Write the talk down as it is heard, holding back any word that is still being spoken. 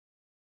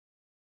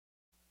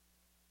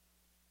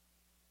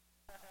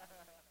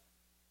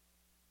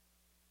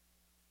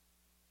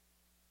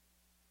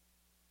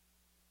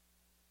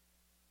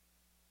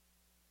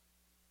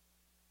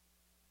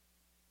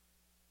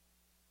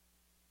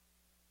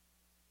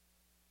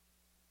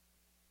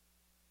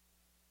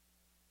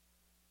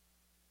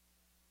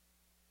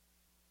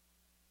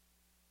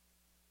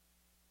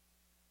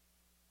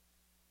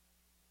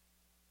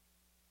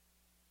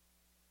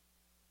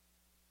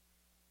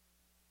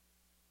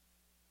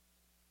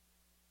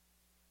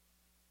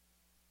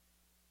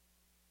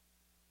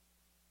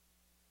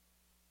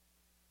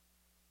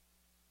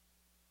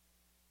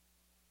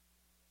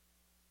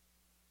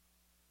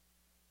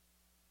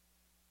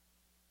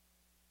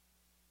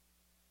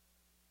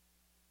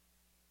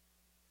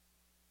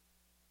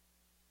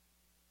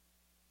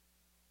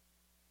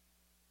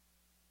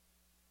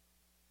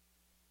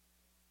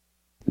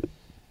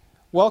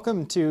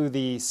Welcome to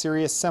the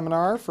Sirius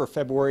seminar for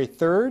February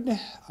 3rd.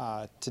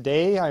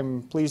 Today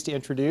I'm pleased to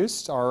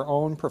introduce our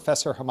own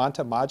Professor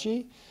Hemanta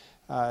Majhi,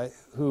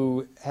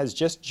 who has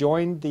just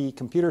joined the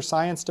Computer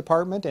Science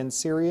Department in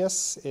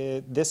Sirius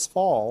this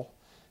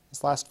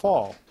last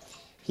fall.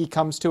 He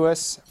comes to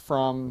us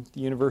from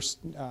the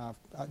university,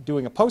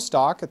 doing a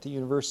postdoc at the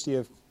University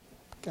of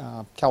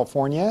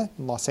California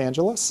in Los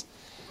Angeles.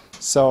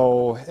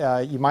 So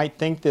you might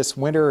think this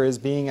winter is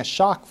being a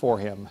shock for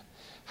him.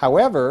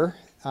 However,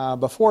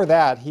 before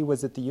that, he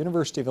was at the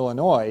University of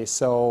Illinois,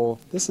 so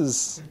this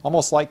is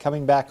almost like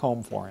coming back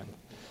home for him.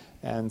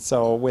 And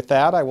so with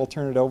that, I will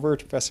turn it over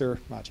to Professor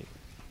Majhi.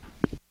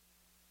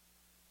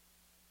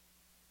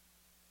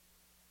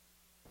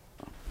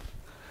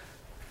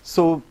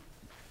 So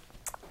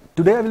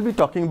today I will be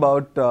talking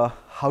about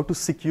how to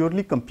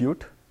securely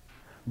compute,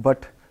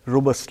 but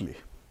robustly.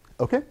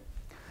 Okay?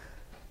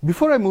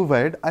 Before I move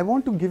ahead, I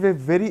want to give a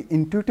very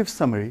intuitive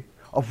summary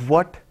of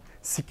what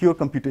secure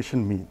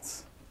computation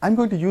means. I'm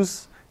going to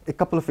use a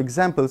couple of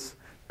examples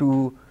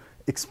to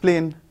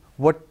explain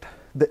what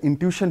the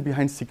intuition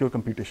behind secure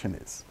computation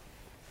is.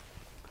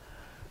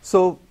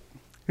 So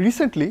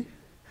recently,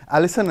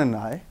 Alison and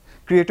I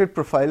created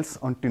profiles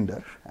on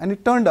Tinder, and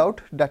it turned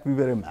out that we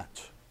were a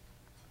match.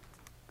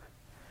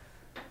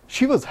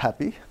 She was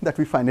happy that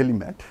we finally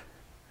met,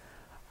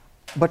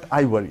 but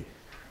I worry.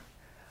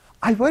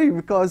 I worry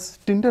because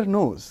Tinder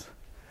knows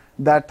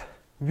that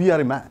we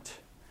are a match.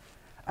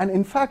 And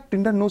in fact,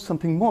 Tinder knows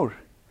something more.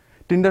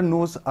 Tinder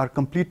knows our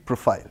complete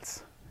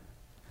profiles.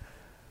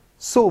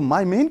 So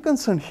my main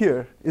concern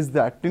here is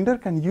that Tinder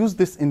can use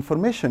this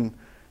information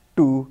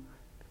to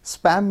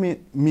spam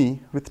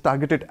me with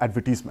targeted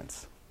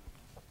advertisements.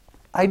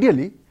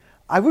 Ideally,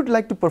 I would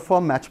like to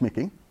perform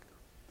matchmaking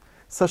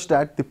such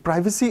that the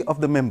privacy of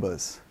the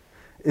members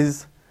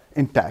is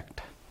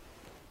intact.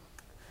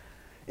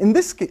 In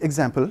this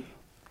example,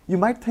 you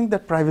might think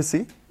that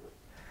privacy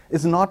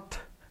is not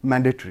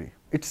mandatory.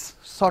 It's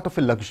sort of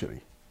a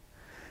luxury.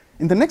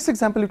 In the next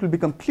example, it will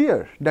become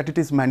clear that it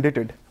is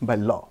mandated by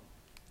law.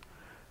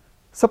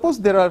 Suppose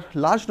there are a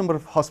large number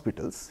of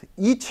hospitals,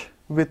 each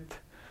with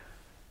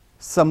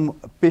some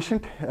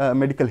patient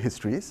medical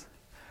histories,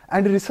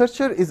 and a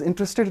researcher is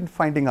interested in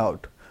finding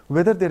out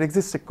whether there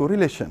exists a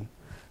correlation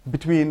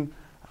between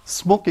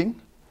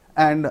smoking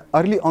and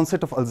early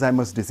onset of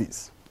Alzheimer's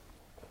disease.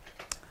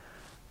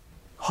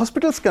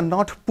 Hospitals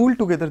cannot pool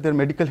together their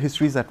medical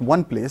histories at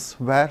one place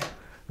where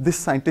this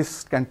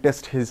scientist can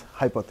test his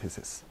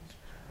hypothesis.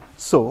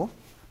 So,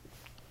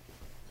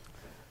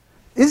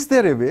 is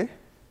there a way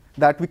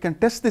that we can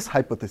test this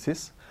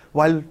hypothesis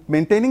while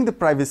maintaining the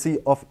privacy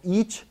of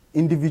each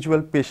individual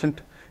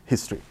patient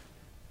history?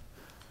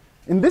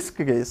 In this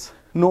case,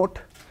 note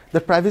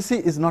that privacy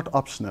is not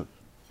optional.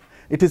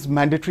 It is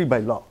mandatory by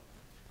law.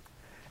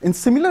 In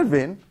similar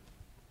vein,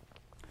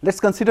 let's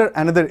consider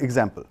another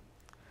example.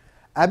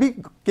 Abby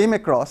came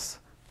across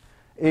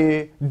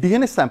a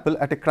DNA sample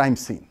at a crime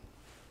scene.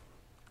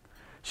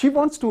 She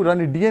wants to run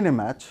a DNA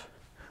match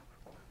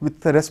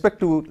with respect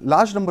to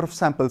large number of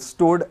samples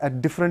stored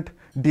at different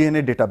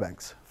DNA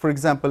databanks, for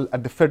example,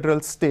 at the federal,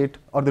 state,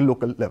 or the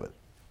local level.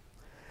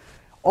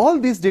 All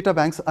these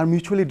databanks are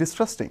mutually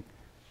distrusting.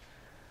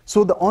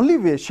 So the only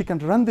way she can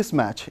run this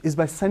match is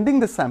by sending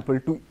the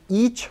sample to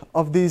each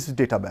of these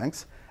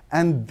databanks,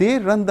 and they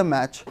run the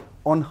match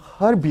on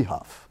her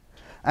behalf,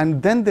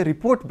 and then they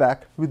report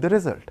back with the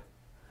result.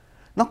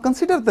 Now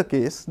consider the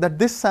case that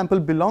this sample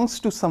belongs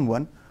to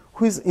someone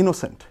who is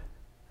innocent.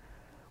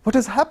 What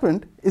has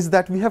happened is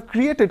that we have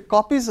created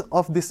copies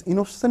of this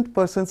innocent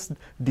person's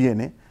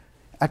DNA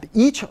at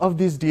each of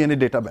these DNA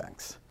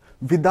databanks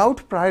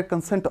without prior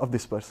consent of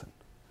this person.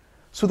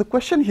 So the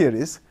question here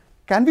is,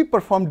 can we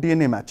perform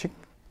DNA matching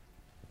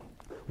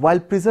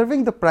while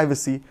preserving the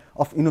privacy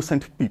of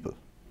innocent people?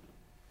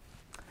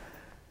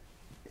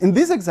 In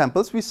these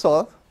examples, we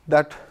saw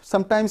that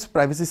sometimes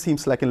privacy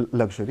seems like a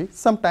luxury,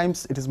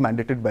 sometimes it is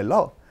mandated by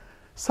law,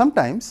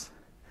 sometimes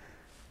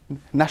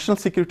national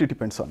security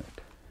depends on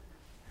it.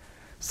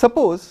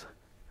 Suppose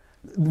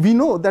we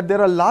know that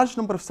there are a large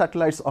number of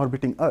satellites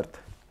orbiting Earth.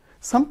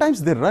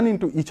 Sometimes they run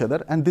into each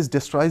other, and this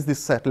destroys these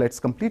satellites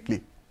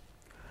completely.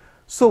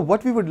 So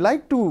what we would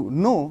like to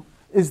know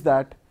is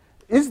that,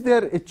 is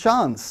there a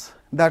chance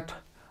that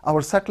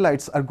our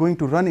satellites are going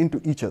to run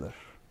into each other?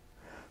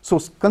 So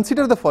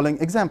consider the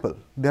following example.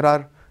 There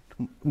are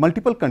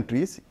multiple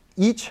countries,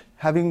 each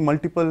having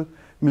multiple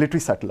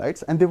military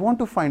satellites, and they want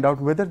to find out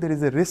whether there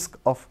is a risk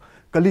of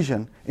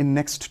collision in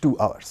next 2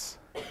 hours.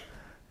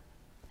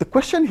 The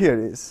question here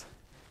is,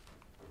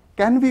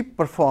 can we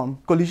perform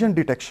collision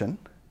detection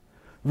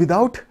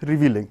without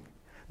revealing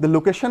the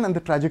location and the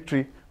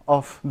trajectory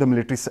of the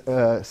military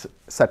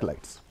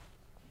satellites?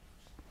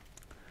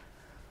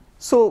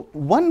 So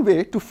one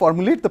way to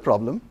formulate the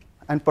problem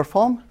and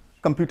perform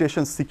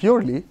computation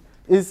securely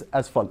is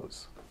as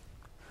follows.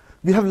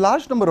 We have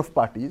large number of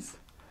parties.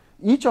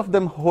 Each of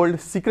them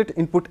hold secret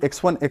input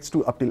x1,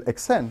 x2 up till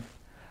xn,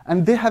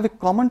 and they have a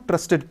common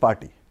trusted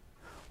party.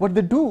 What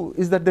they do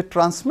is that they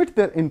transmit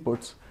their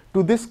inputs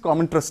to this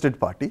common trusted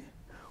party,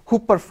 who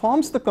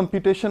performs the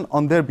computation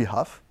on their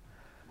behalf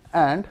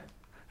and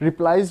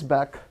replies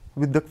back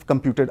with the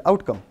computed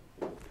outcome.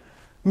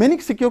 Many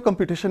secure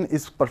computation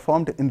is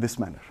performed in this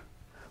manner.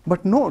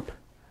 But note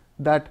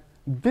that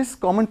this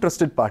common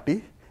trusted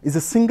party is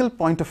a single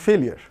point of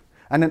failure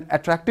and an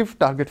attractive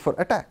target for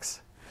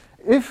attacks.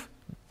 If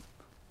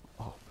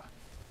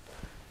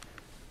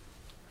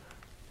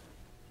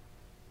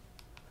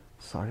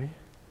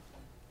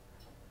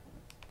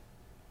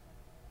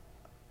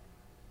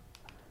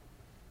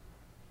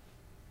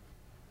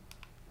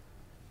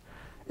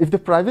If the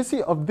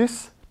privacy of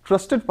this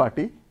trusted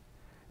party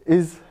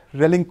is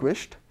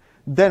relinquished,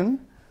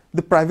 then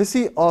the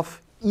privacy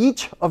of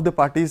each of the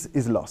parties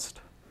is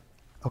lost.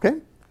 Okay?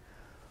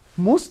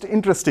 Most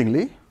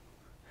interestingly,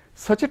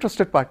 such a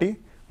trusted party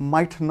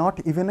might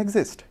not even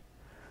exist.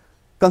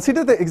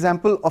 Consider the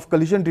example of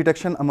collision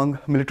detection among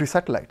military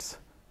satellites.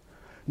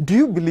 Do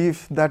you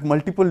believe that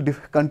multiple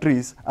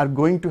countries are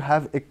going to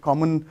have a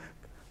common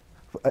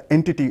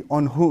entity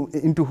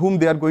into whom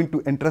they are going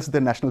to entrust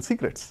their national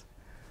secrets?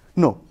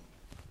 No.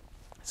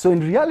 So in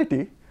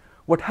reality,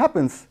 what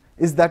happens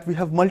is that we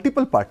have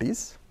multiple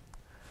parties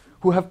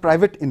who have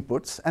private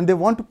inputs and they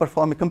want to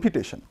perform a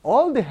computation.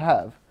 All they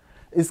have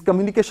is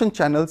communication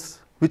channels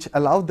which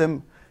allow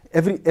them,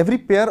 every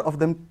pair of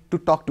them, to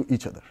talk to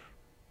each other.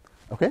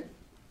 Okay?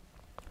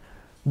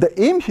 The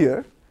aim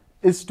here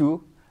is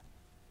to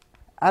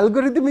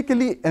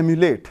algorithmically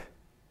emulate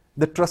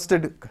the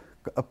trusted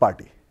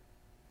party.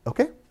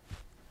 Okay?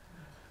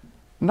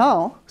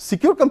 Now,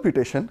 secure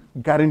computation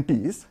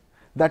guarantees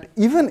that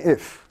even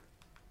if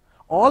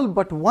all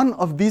but one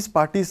of these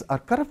parties are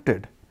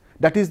corrupted,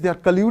 that is, they are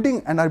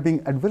colluding and are being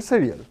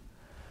adversarial,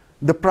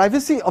 the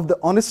privacy of the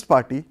honest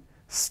party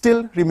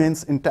still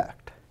remains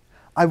intact.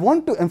 I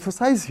want to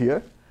emphasize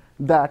here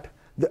that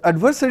the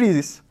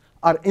adversaries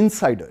are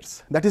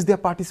insiders, that is, they are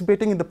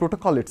participating in the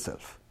protocol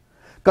itself.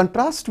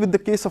 Contrast with the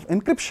case of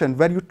encryption,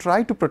 where you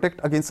try to protect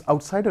against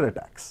outsider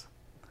attacks.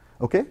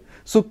 Okay?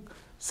 So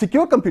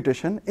secure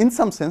computation, in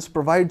some sense,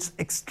 provides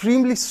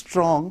extremely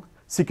strong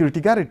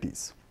security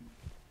guarantees.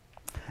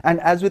 And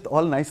as with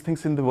all nice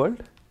things in the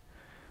world,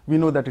 we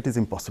know that it is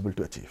impossible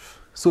to achieve.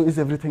 So is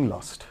everything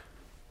lost?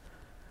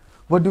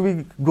 What do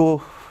we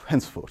go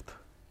henceforth?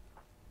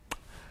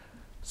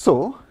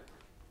 So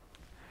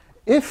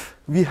if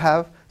we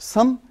have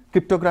some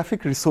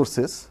cryptographic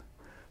resources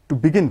to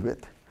begin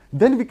with,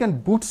 then we can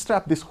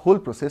bootstrap this whole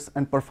process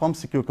and perform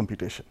secure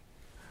computation.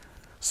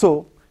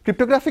 So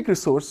cryptographic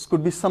resource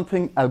could be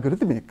something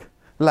algorithmic,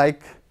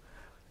 like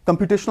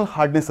computational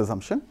hardness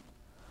assumption.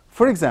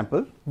 For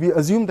example, we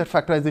assume that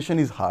factorization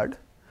is hard,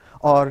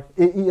 or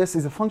AES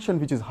is a function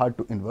which is hard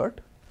to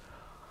invert.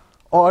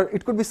 Or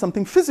it could be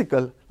something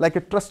physical, like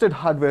a trusted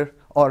hardware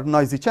or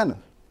noisy channel.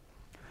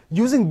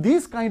 Using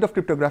these kind of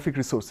cryptographic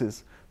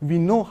resources, we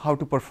know how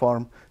to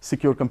perform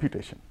secure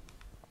computation.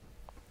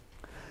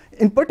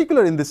 In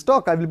particular, in this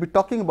talk, I will be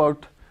talking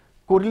about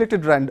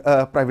correlated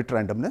private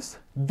randomness.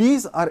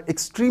 These are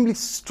extremely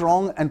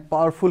strong and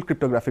powerful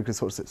cryptographic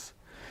resources.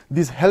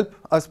 These help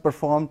us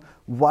perform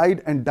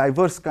wide and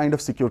diverse kind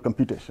of secure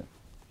computation.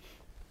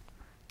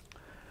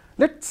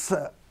 Let's,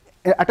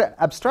 at an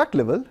abstract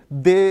level,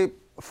 they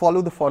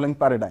follow the following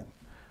paradigm.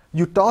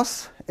 You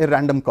toss a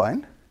random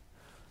coin,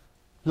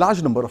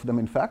 large number of them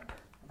in fact,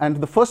 and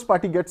the first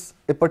party gets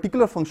a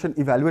particular function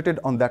evaluated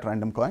on that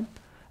random coin,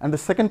 and the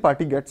second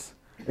party gets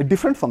a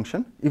different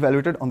function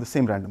evaluated on the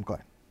same random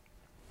coin.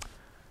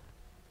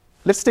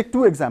 Let's take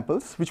two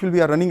examples, which will be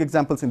our running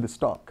examples in this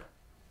talk.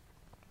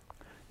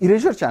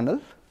 Erasure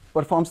channel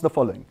performs the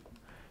following.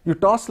 You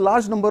toss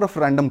large number of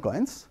random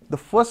coins. The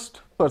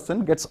first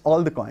person gets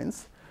all the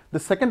coins. The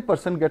second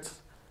person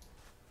gets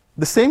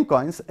the same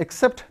coins,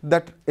 except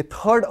that a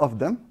third of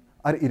them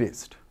are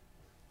erased.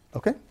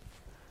 Okay?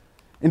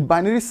 In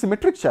binary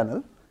symmetric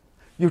channel,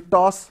 you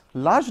toss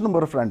large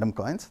number of random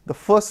coins. The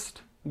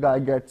first guy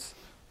gets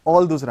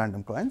all those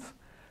random coins,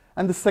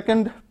 and the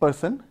second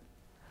person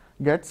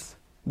gets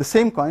the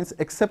same coins,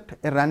 except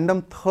a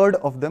random third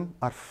of them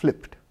are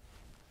flipped.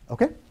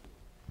 Okay?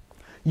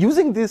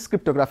 Using these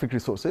cryptographic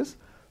resources,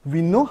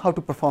 we know how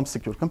to perform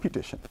secure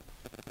computation.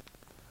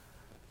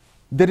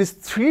 There is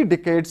 3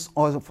 decades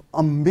of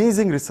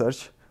amazing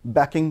research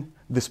backing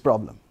this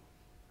problem.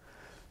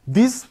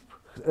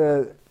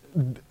 In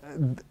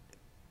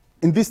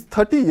these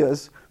 30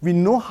 years, we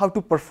know how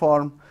to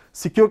perform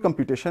secure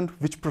computation,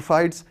 which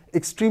provides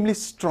extremely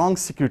strong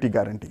security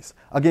guarantees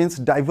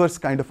against diverse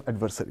kind of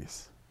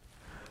adversaries.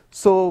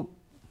 So,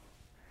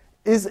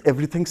 is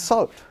everything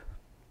solved?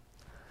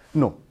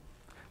 No.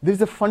 There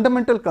is a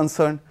fundamental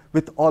concern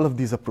with all of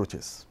these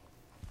approaches.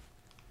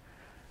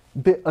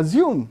 They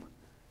assume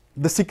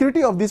the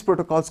security of these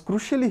protocols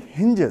crucially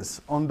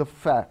hinges on the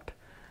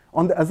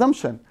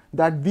assumption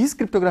that these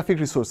cryptographic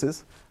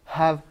resources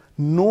have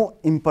no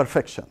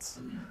imperfections.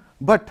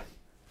 But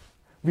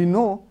we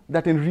know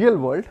that in real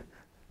world,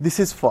 this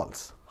is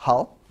false.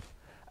 How?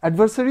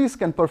 Adversaries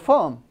can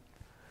perform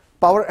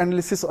power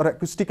analysis or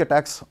acoustic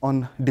attacks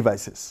on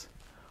devices,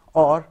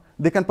 or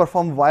they can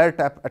perform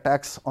wiretap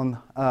attacks on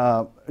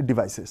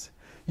devices.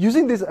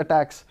 Using these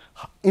attacks,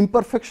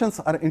 imperfections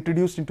are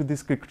introduced into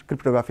these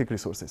cryptographic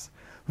resources,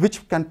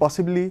 which can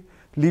possibly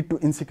lead to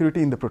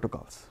insecurity in the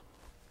protocols.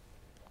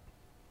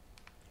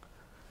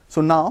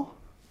 So now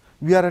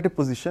we are at a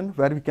position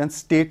where we can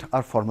state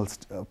our formal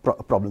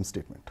problem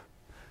statement.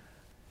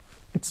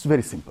 It's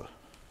very simple.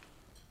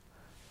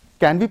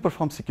 Can we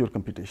perform secure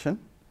computation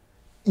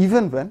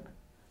even when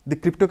the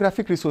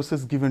cryptographic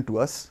resources given to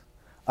us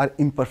are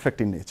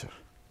imperfect in nature?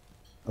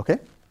 Okay?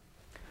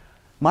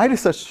 My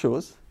research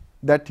shows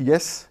that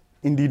yes,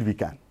 indeed we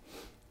can.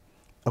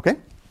 Okay?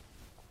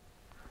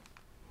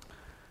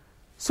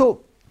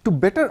 So to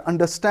better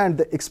understand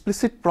the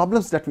explicit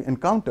problems that we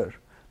encounter,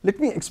 let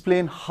me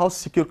explain how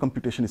secure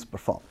computation is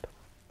performed.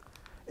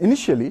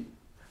 Initially,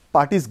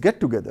 parties get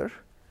together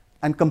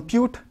and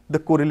compute the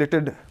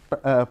correlated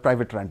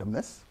private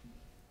randomness.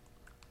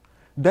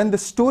 Then they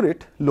store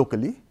it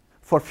locally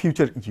for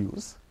future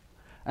use.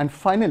 And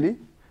finally,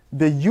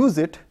 they use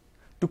it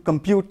to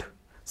compute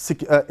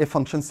a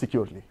function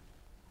securely.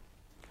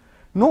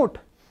 Note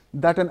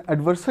that an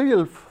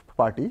adversarial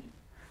party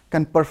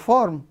can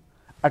perform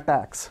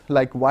attacks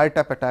like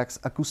wiretap attacks,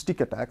 acoustic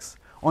attacks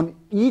in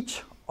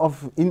each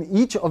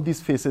of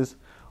these phases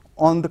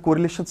on the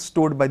correlations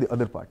stored by the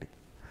other party.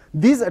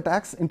 These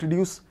attacks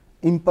introduce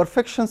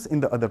imperfections in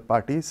the other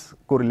party's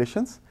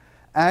correlations,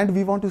 and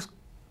we want to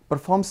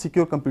perform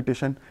secure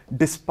computation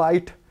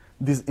despite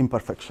these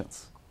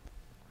imperfections.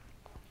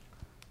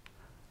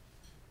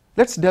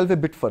 Let's delve a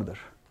bit further.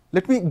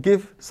 Let me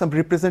give some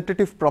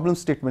representative problem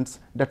statements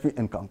that we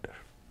encounter.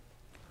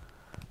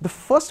 The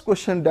first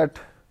question that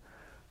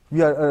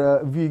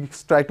we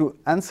try to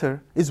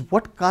answer is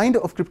what kind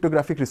of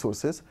cryptographic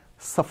resources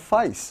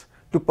suffice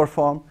to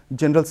perform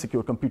general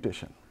secure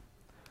computation.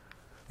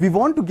 We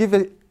want to give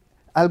an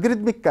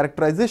algorithmic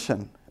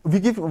characterization.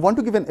 Want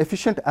to give an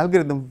efficient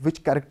algorithm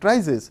which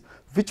characterizes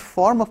which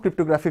form of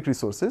cryptographic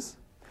resources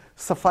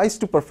suffice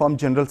to perform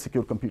general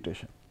secure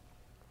computation.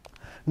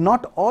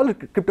 Not all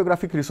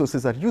cryptographic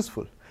resources are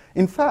useful.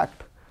 In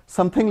fact,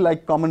 something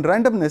like common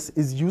randomness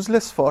is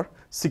useless for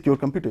secure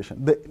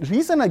computation. The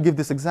reason I give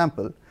this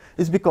example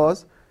is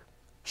because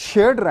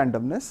shared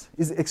randomness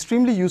is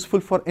extremely useful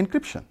for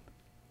encryption.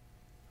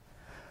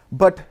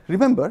 But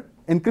remember,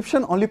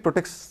 encryption only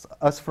protects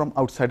us from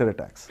outsider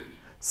attacks.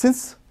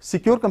 Since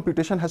secure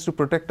computation has to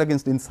protect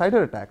against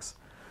insider attacks,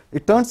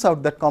 it turns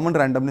out that common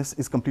randomness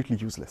is completely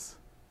useless.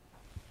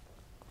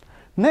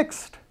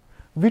 Next,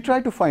 we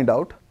try to find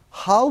out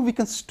how we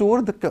can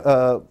store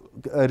the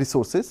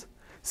resources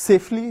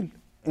safely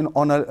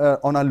on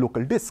our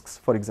local disks,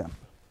 for example,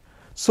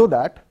 so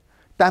that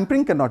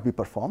tampering cannot be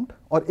performed,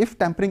 or if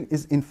tampering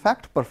is in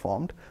fact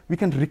performed, we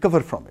can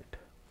recover from it.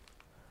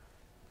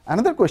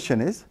 Another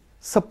question is,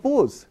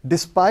 suppose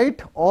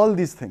despite all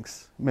these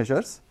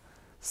measures,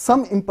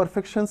 some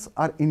imperfections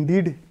are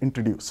indeed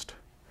introduced.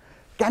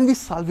 Can we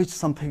salvage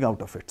something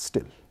out of it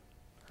still?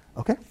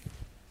 Okay?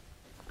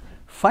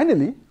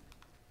 Finally,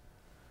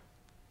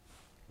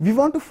 we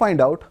want to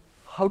find out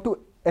how to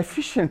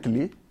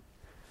efficiently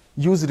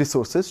use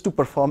resources to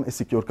perform a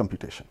secure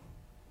computation.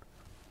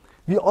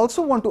 We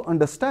also want to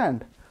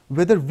understand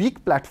whether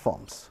weak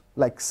platforms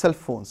like cell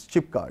phones,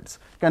 chip cards,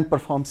 can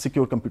perform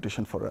secure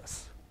computation for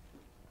us.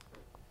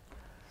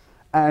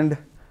 And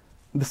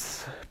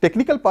this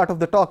technical part of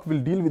the talk will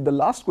deal with the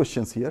last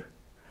question here,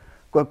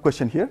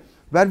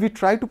 where we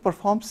try to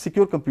perform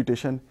secure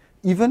computation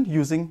even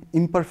using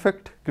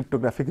imperfect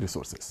cryptographic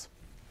resources.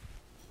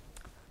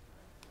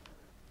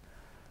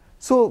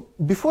 So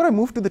before I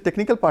move to the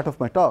technical part of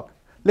my talk,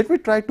 let me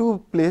try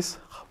to place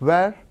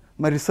where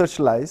my research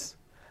lies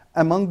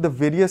among the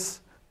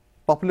various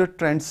popular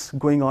trends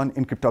going on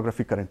in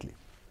cryptography currently.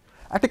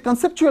 At a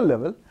conceptual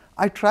level,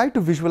 I try to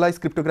visualize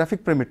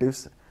cryptographic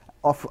primitives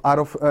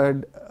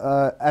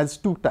as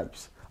two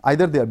types.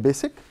 Either they are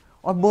basic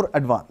or more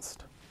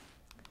advanced.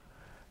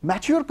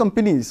 Mature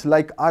companies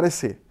like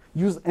RSA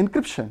use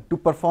encryption to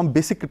perform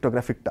basic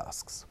cryptographic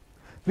tasks.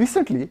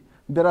 Recently,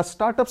 there are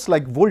startups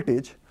like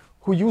Voltage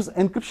who use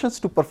encryptions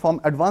to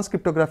perform advanced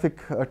cryptographic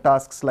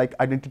tasks like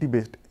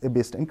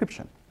identity-based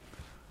encryption.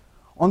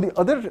 On the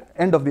other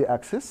end of the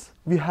axis,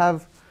 we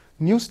have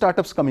new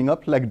startups coming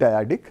up like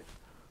Dyadic,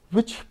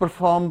 which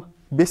perform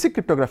basic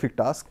cryptographic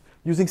tasks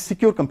using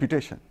secure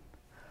computation.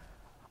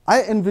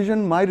 I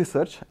envision my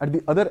research at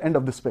the other end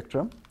of the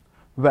spectrum,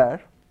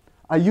 where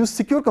I use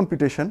secure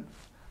computation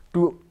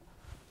to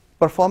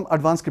perform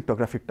advanced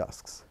cryptographic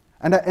tasks.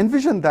 And I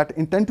envision that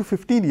in 10 to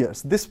 15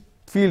 years, this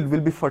field will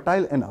be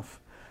fertile enough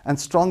and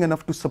strong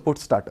enough to support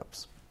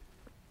startups.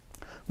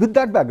 With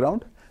that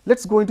background,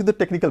 let's go into the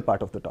technical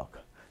part of the talk.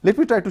 Let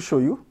me try to show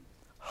you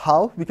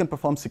how we can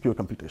perform secure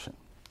computation.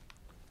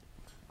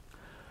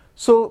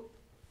 So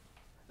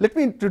let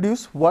me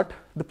introduce what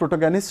the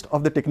protagonist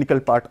of the technical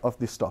part of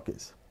this talk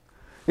is.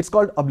 It's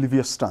called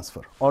oblivious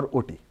transfer, or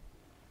OT.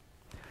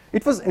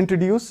 It was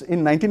introduced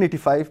in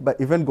 1985 by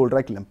Ivan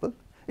Goldreich-Lempel.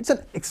 It's an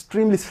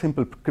extremely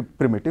simple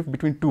primitive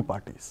between two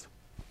parties.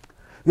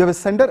 We have a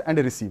sender and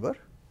a receiver.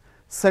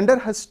 Sender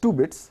has 2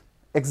 bits,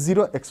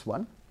 x0,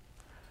 x1,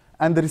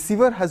 and the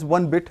receiver has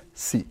 1 bit,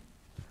 c.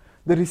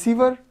 the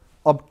receiver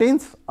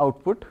obtains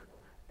output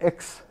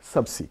X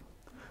sub C.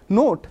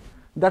 Note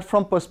that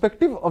from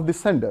perspective of the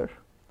sender,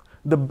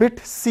 the bit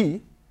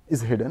C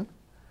is hidden,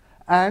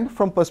 and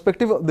from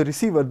perspective of the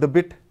receiver, the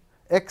bit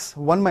X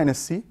 1 minus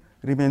C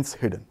remains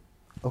hidden.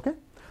 Okay?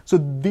 So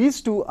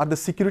these two are the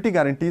security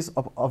guarantees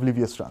of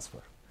oblivious transfer.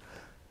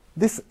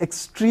 This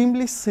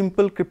extremely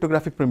simple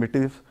cryptographic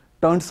primitive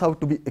turns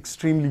out to be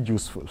extremely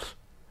useful.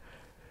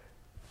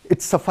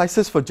 It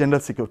suffices for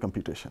general secure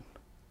computation.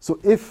 So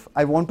if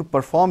I want to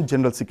perform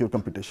general secure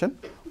computation,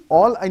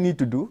 all I need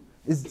to do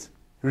is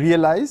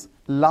realize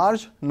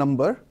large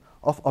number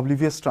of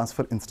oblivious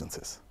transfer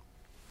instances.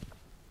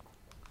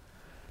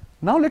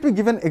 Now let me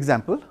give an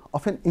example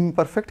of an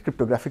imperfect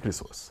cryptographic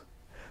resource.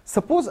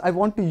 Suppose I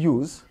want to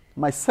use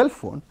my cell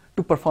phone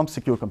to perform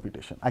secure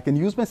computation. I can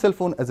use my cell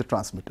phone as a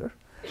transmitter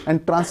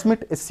and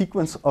transmit a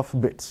sequence of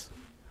bits.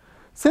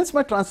 Since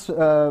my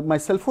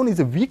cell phone is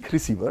a weak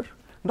receiver,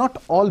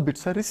 not all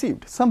bits are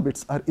received. Some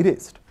bits are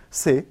erased.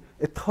 Say,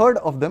 a third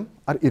of them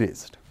are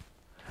erased.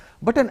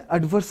 But an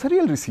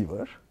adversarial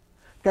receiver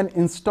can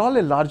install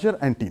a larger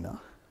antenna.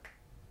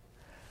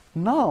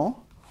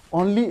 Now,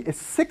 only a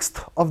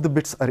sixth of the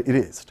bits are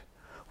erased.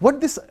 What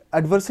this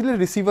adversarial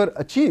receiver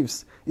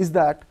achieves is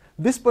that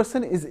this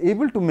person is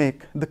able to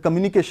make the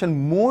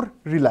communication more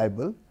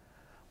reliable,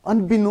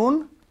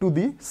 unbeknown to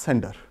the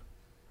sender.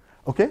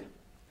 Okay?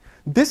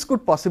 This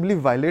could possibly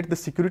violate the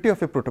security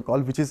of a protocol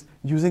which is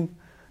using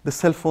the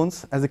cell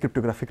phones as a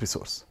cryptographic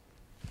resource.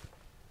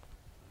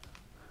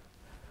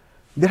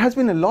 There has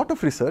been a lot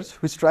of research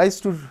which tries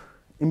to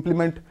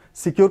implement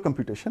secure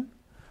computation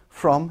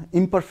from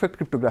imperfect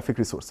cryptographic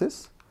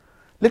resources.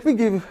 Let me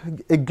give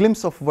a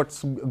glimpse of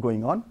what's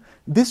going on.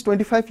 This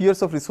 25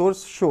 years of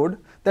research showed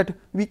that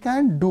we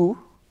can do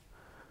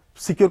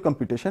secure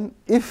computation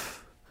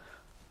if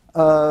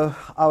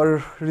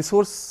our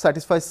resource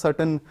satisfies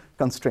certain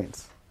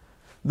constraints.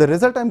 The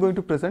result I'm going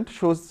to present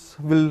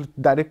will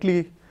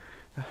directly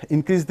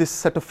increase this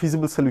set of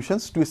feasible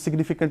solutions to a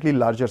significantly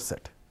larger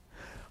set.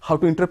 How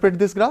to interpret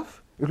this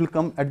graph? It will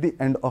come at the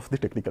end of the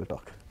technical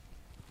talk.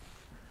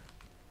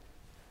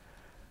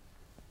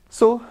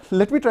 So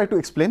let me try to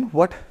explain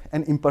what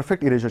an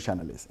imperfect erasure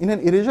channel is. In an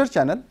erasure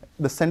channel,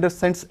 the sender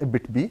sends a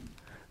bit B.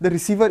 The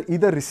receiver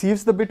either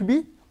receives the bit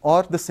B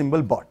or the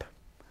symbol bot.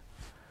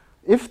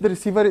 If the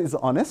receiver is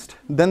honest,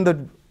 then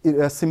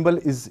the symbol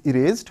is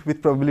erased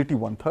with probability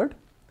 1/3.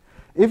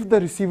 If the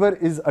receiver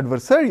is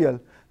adversarial,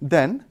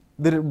 then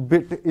the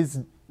bit is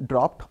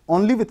dropped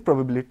only with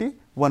probability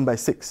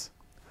 1/6.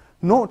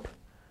 Note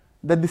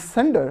that the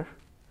sender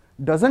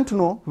doesn't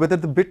know whether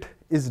the bit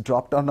is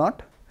dropped or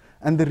not,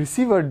 and the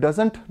receiver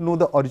doesn't know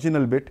the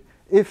original bit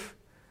if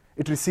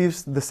it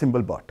receives the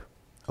symbol bot.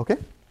 Okay?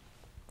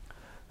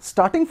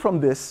 Starting from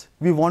this,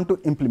 we want to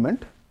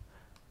implement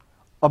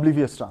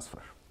oblivious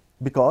transfer,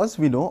 because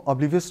we know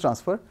oblivious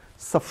transfer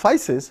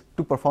suffices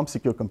to perform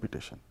secure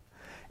computation.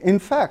 In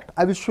fact,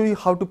 I will show you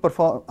how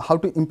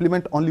to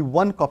implement only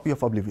one copy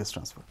of oblivious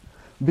transfer,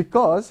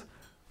 because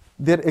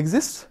there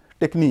exists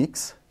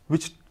techniques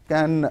which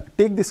can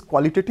take this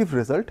qualitative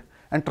result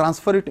and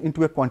transfer it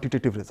into a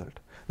quantitative result.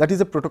 That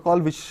is a protocol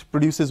which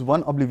produces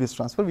one oblivious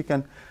transfer. We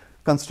can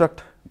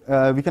construct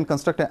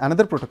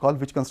another protocol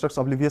which constructs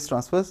oblivious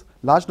transfers,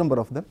 large number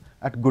of them,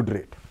 at good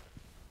rate.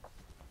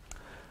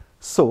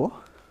 So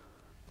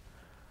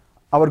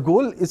our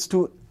goal is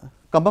to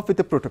come up with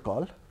a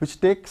protocol which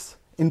takes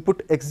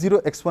input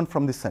x0, x1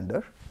 from the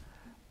sender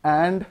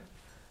and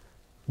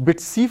bit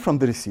C from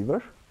the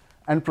receiver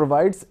and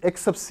provides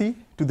x sub C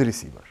to the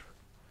receiver.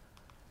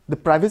 The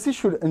privacy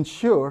should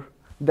ensure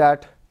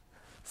that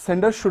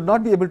sender should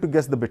not be able to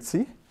guess the bit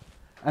C,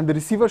 and the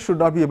receiver should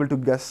not be able to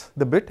guess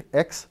the bit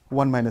x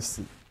 1 minus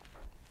C.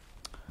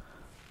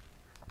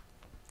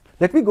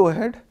 Let me go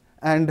ahead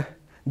and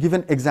give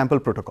an example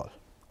protocol.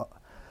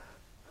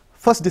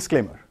 First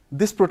disclaimer,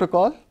 this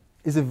protocol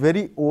is a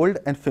very old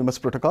and famous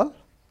protocol.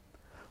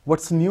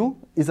 What's new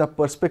is a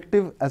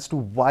perspective as to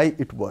why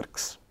it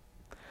works.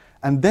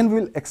 And then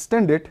we'll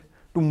extend it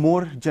to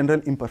more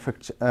general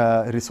imperfect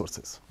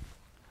resources.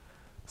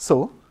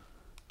 So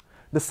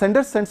the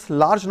sender sends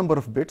large number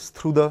of bits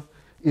through the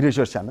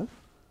erasure channel.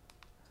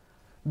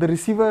 The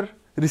receiver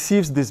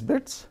receives these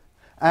bits,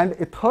 and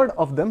a third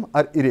of them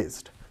are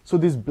erased. So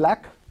these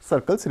black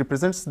circles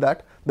represents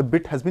that the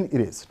bit has been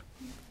erased.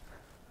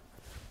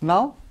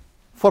 Now,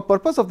 for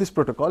purpose of this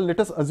protocol, let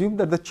us assume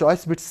that the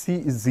choice bit C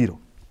is 0.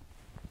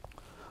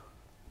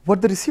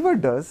 What the receiver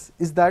does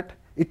is that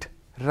it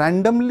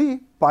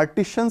randomly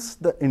partitions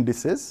the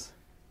indices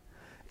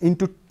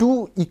into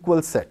two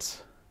equal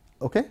sets.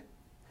 Okay?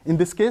 In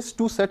this case,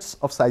 two sets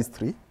of size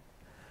 3,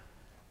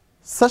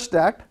 such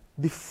that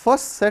the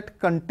first set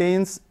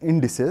contains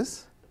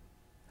indices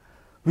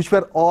which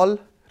were all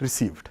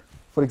received.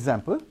 For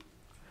example,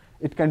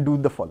 it can do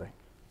the following.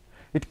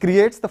 It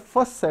creates the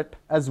first set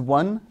as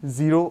 1,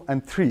 0,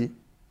 and 3,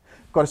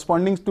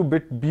 corresponding to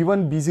bit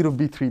B1, B0,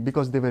 B3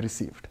 because they were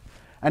received.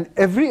 And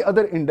every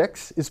other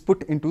index is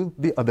put into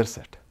the other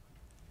set.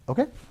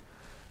 Okay?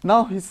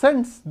 Now he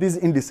sends these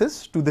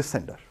indices to the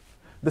sender.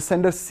 the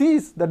sender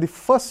sees that the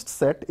first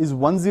set is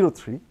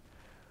 103,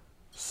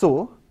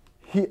 so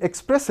he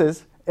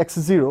expresses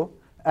x0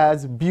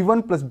 as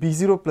b1 plus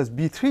b0 plus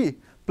b3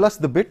 plus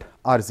the bit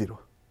r0.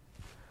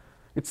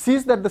 It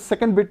sees that the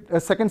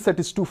second set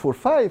is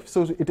 245,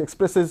 so it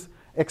expresses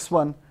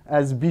x1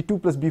 as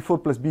b2 plus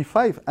b4 plus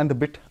b5 and the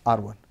bit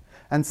r1,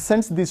 and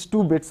sends these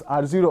two bits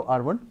r0,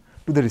 r1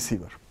 to the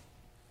receiver.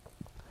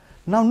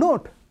 Now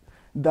note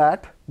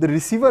that the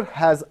receiver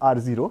has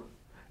r0,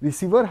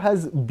 receiver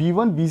has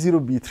b1,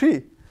 b0,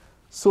 b3,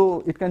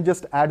 so it can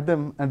just add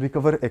them and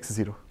recover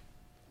x0.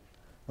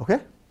 Okay?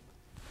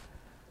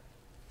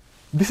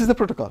 This is the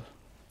protocol.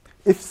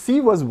 If C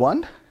was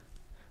 1,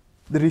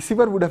 the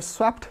receiver would have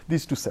swapped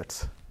these two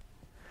sets,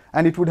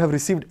 and it would have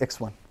received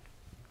x1.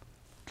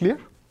 Clear?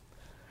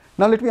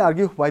 Now let me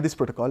argue why this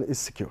protocol is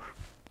secure.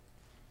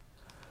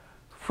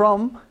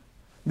 From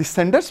the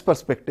sender's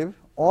perspective,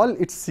 all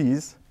it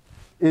sees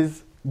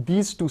is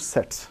these two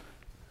sets.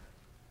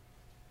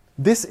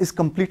 This is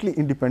completely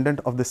independent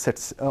of the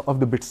sets of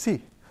the bit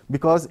C,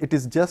 because it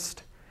is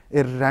just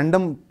a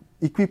random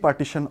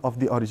equipartition of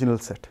the original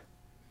set.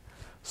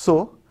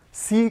 So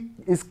C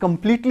is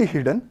completely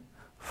hidden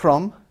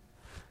from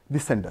the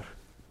sender.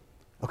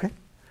 Okay?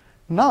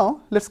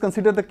 Now let's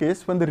consider the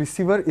case when the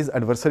receiver is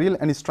adversarial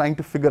and is trying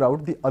to figure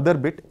out the other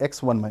bit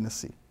x1 minus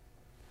C.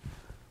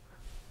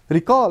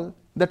 Recall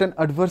that an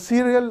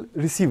adversarial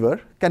receiver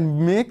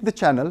can make the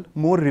channel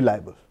more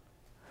reliable.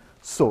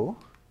 So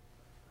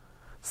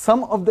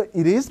some of the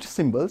erased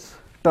symbols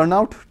turn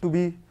out to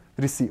be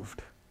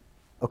received.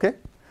 Okay?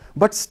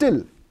 But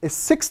still, a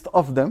sixth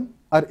of them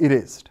are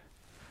erased.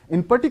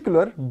 In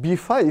particular,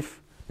 B5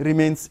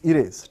 remains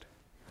erased.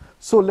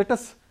 So let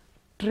us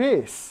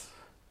trace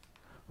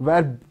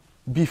where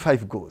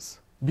B5 goes.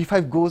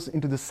 B5 goes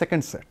into the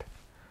second set.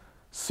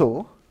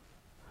 So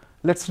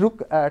let's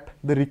look at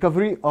the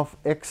recovery of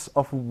x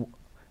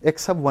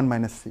sub 1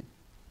 minus C.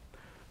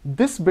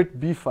 This bit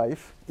B5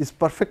 is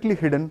perfectly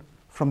hidden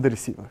from the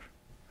receiver.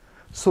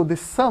 So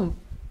this sum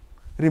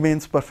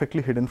remains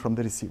perfectly hidden from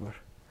the receiver.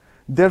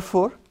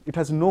 Therefore, it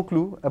has no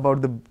clue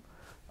about the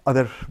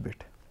other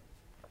bit.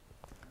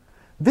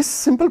 This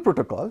simple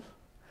protocol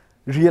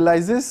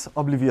realizes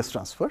oblivious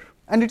transfer,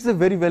 and it's a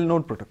very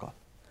well-known protocol.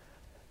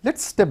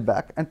 Let's step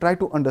back and try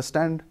to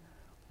understand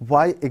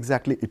why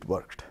exactly it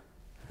worked.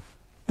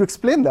 To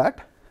explain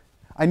that,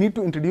 I need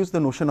to introduce the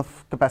notion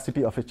of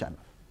capacity of a channel.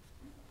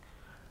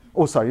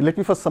 Oh, sorry, let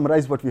me first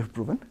summarize what we have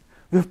proven.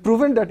 We have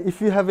proven that if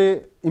we have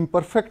an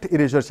imperfect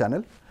erasure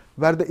channel,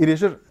 where the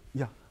erasure,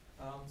 yeah?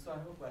 So I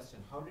have a question.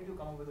 How did you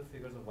come up with the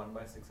figures of 1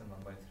 by 6 and 1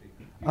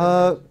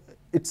 by 3?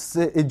 It's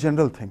a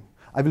general thing.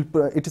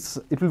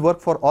 It will work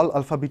for all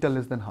alpha beta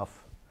less than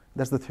half.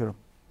 That's the theorem.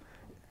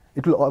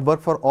 It will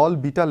work for all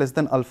beta less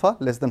than alpha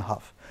less than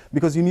half,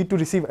 because you need to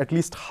receive at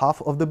least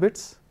half of the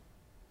bits,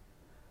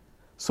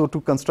 so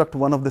to construct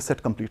one of the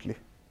set completely.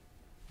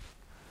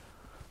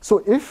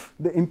 So if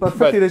the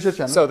imperfect erasure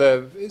channel...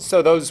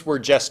 So those were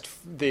just,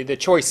 the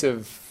choice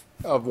of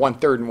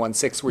 1/3 and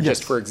 1/6 were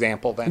just Yes. for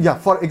example then? Yeah,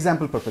 for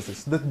example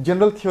purposes. The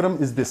general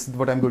theorem is this,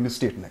 what I'm going to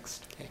state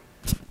next. Okay.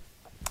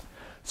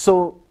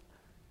 So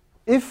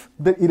if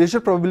the erasure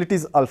probability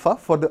is alpha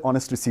for the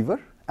honest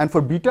receiver, and for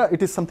beta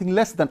it is something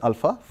less than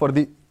alpha for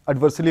the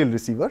adversarial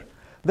receiver,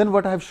 then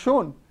what I have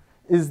shown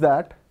is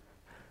that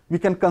we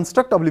can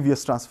construct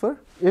oblivious transfer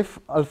if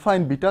alpha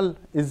and beta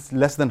is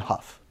less than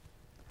half.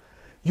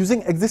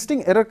 Using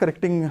existing error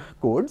correcting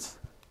codes,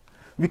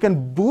 we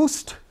can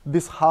boost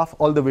this half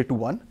all the way to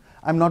 1.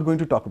 I'm not going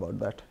to talk about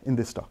that in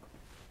this talk.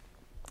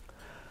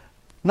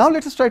 Now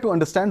let us try to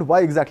understand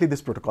why exactly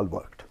this protocol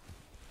worked.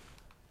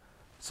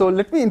 So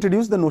let me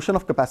introduce the notion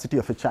of capacity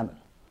of a channel.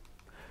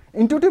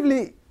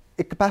 Intuitively,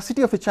 a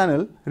capacity of a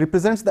channel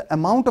represents the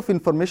amount of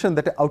information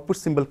that an output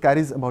symbol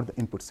carries about the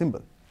input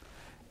symbol.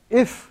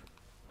 If,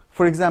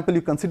 for example,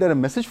 you consider a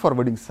message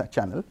forwarding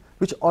channel,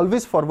 which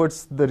always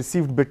forwards the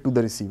received bit to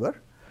the receiver,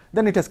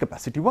 then it has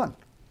capacity 1.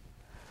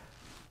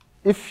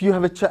 If you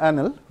have a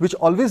channel which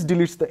always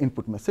deletes the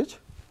input message,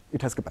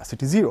 it has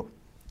capacity 0.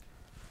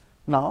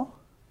 Now,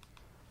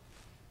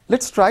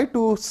 let's try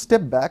to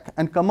step back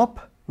and come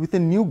up with a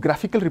new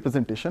graphical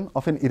representation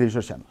of an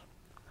erasure channel.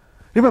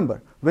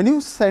 Remember, when you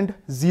send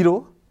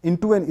 0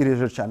 into an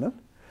erasure channel,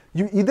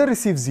 you either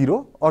receive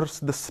 0 or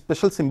the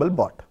special symbol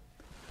bot.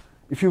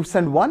 If you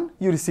send 1,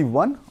 you receive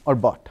 1 or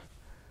bot.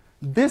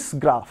 This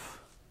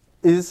graph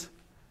is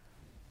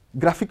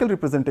graphical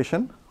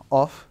representation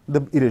of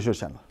the erasure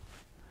channel.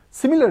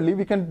 Similarly,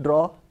 we can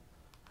draw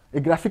a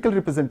graphical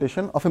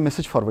representation of a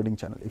message forwarding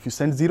channel. If you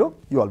send 0,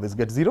 you always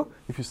get 0.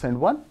 If you send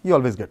 1, you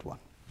always get 1.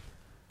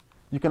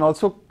 You can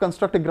also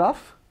construct a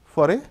graph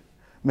for a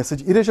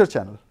message erasure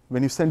channel.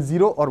 When you send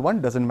 0 or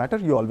 1, doesn't matter,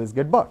 you always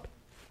get bot.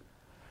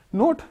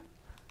 Note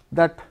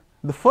that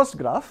the first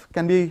graph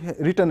can be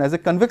written as a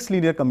convex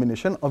linear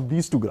combination of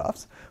these two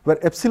graphs,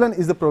 where epsilon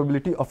is the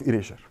probability of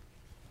erasure.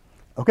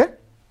 Okay?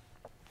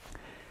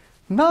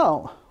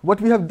 Now,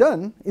 what we have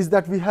done is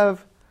that we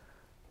have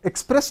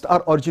expressed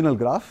our original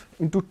graph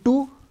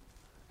into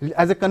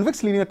as a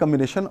convex linear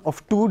combination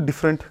of two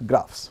different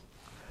graphs.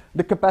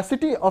 the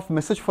capacity of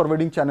message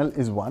forwarding channel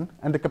is 1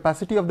 and the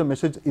capacity of the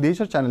message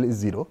erasure channel is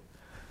 0.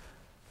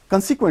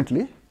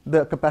 Consequently,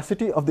 the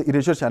capacity of the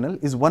erasure channel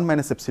is 1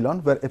 minus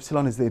epsilon, where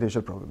epsilon is the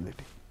erasure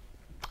probability.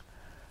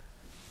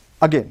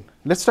 Again,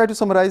 let's try to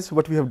summarize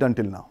what we have done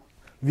till now.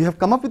 We have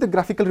come up with a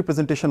graphical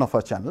representation of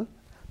our channel.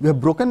 We have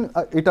broken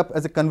it up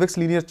as a convex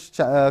linear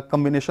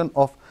combination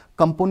of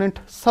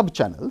component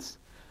subchannels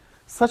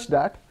such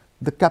that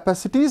the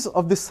capacities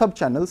of the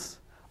subchannels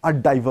are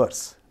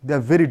diverse. They are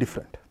very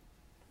different.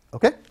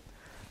 Okay?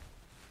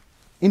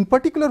 In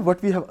particular,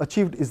 what we have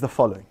achieved is the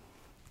following.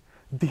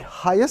 The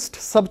highest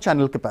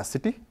subchannel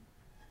capacity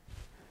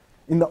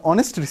in the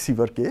honest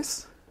receiver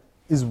case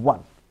is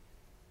 1.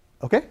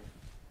 Okay?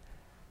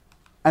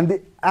 And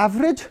the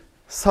average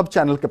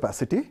subchannel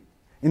capacity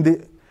in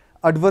the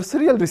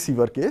adversarial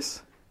receiver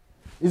case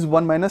is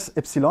 1 minus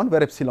epsilon,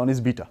 where epsilon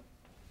is beta.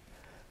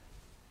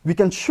 We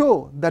can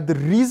show that the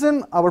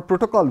reason our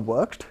protocol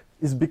worked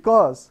is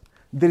because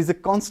there is a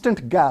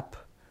constant gap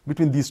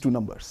between these two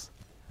numbers.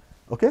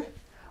 Okay?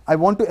 I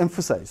want to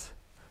emphasize,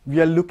 we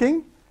are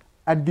looking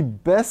at the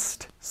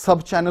best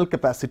subchannel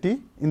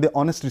capacity in the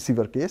honest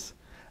receiver case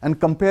and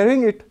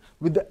comparing it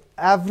with the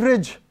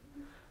average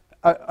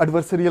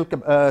adversarial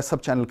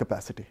subchannel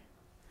capacity.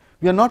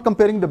 We are not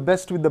comparing the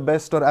best with the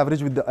best or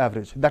average with the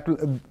average. That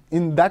will,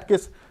 in that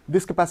case,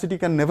 this capacity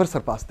can never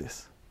surpass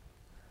this.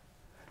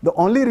 The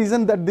only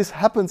reason that this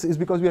happens is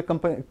because we are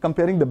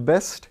comparing the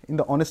best in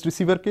the honest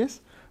receiver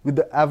case with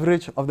the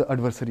average of the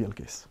adversarial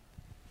case.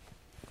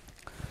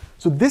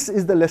 So this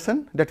is the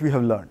lesson that we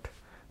have learned,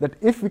 that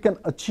if we can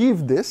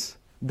achieve this,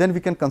 then we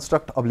can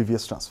construct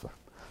oblivious transfer.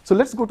 So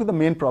let's go to the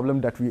main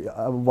problem that we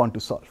want to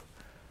solve.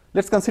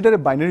 Let's consider a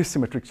binary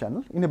symmetric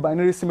channel. In a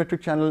binary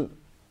symmetric channel,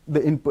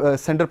 the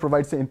sender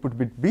provides the input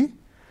bit B,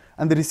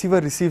 and the receiver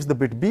receives the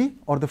bit B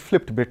or the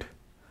flipped bit.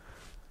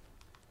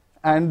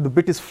 And the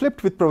bit is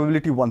flipped with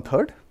probability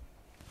 1/3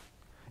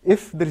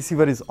 if the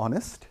receiver is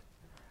honest,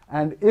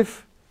 and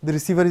if the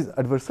receiver is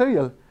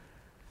adversarial,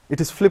 it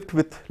is flipped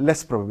with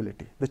less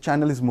probability. The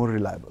channel is more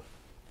reliable.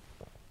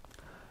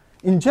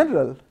 In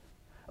general,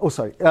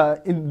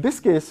 in this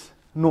case,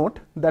 note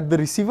that the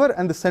receiver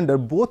and the sender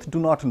both do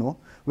not know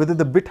whether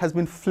the bit has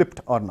been flipped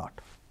or not.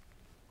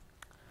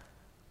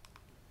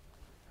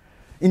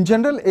 In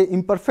general, an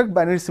imperfect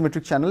binary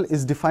symmetric channel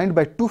is defined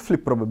by two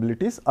flip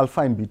probabilities,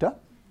 alpha and beta,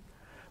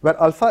 where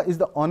alpha is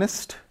the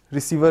honest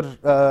receiver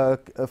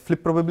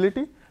flip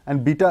probability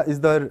and beta is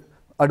the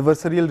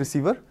adversarial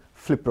receiver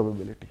flip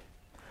probability.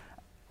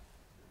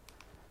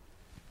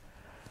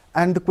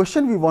 And the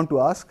question we want to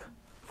ask,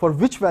 for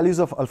which values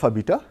of alpha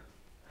beta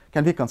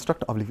can we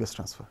construct oblivious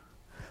transfer?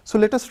 So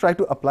let us try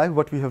to apply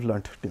what we have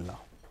learned till now.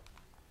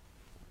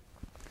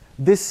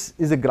 This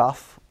is a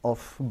graph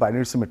of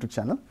binary symmetric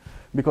channel,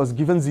 because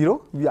given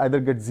 0, we either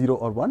get 0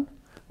 or 1.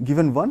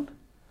 Given 1,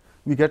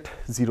 we get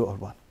 0 or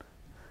 1.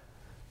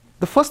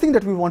 The first thing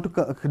that we want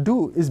to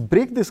do is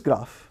break this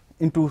graph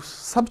into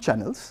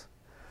subchannels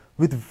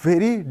with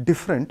very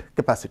different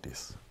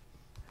capacities.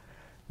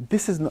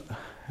 This is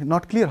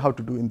not clear how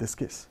to do in this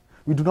case.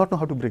 We do not know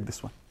how to break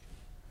this one.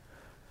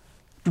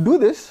 To do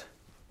this,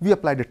 we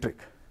applied a trick.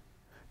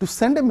 To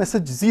send a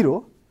message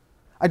 0,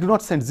 I do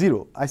not send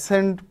 0. I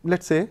send,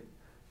 let's say,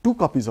 2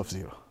 copies of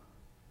 0.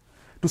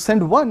 To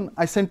send 1,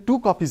 I send 2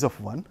 copies of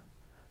 1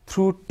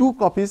 through 2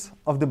 copies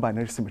of the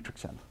binary symmetric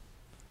channel.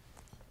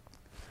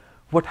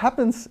 What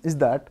happens is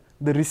that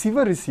the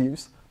receiver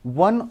receives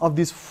one of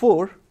these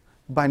 4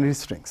 binary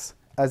strings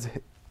as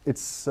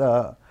its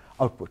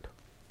output.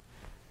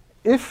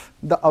 If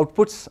the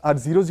outputs are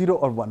 0, 0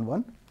 or 1,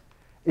 1,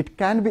 it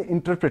can be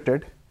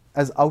interpreted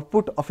as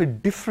output of a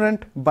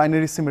different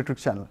binary symmetric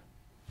channel.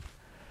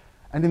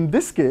 And in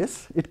this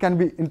case, it can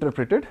be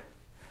interpreted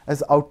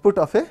as output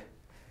of a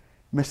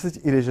message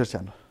erasure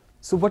channel.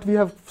 So what we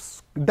have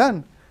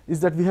done is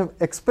that we have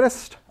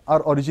expressed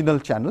our original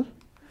channel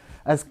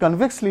as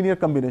convex linear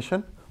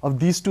combination of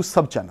these 2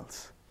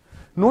 subchannels.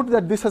 Note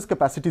that this has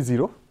capacity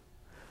 0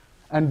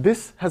 and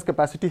this has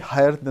capacity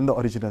higher than the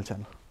original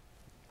channel.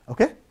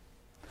 Okay?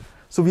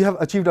 So we have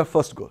achieved our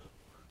first goal.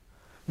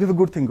 We have a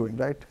good thing going,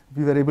 right?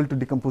 We were able to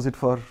decompose it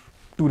for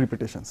 2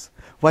 repetitions.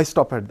 Why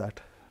stop at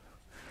that?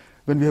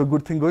 When we have a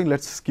good thing going,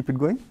 let's keep it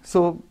going.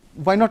 So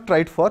why not try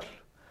it for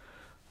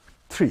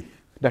 3?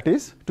 That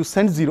is, to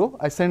send 0,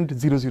 I send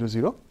 0, 0,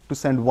 0. To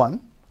send 1,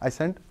 I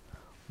send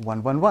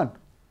 1, 1, 1.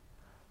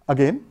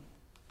 Again,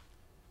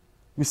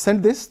 we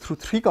send this through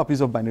 3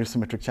 copies of binary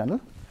symmetric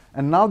channel,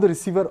 and now the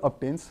receiver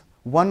obtains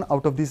 1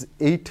 out of these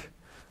 8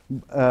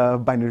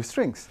 binary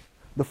strings.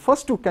 The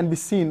first 2 can be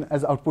seen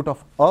as output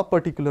of a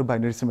particular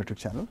binary symmetric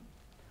channel.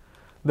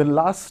 The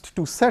last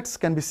 2 sets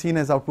can be seen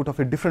as output of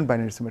a different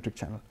binary symmetric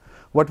channel.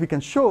 What we can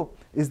show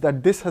is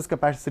that this has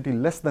capacity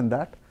less than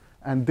that,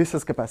 and this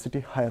has capacity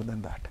higher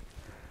than that.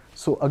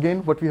 So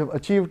again, what we have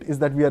achieved is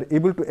that we are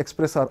able to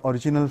express our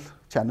original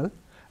channel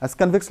as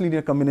convex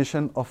linear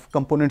combination of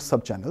component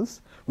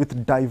subchannels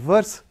with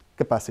diverse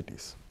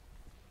capacities.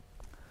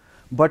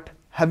 But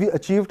have we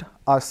achieved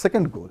our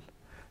second goal?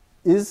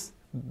 Is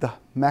the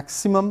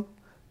maximum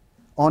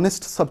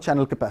honest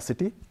subchannel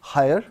capacity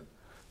higher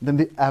than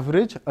the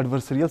average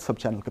adversarial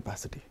subchannel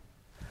capacity.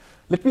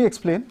 Let me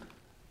explain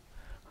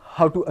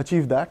how to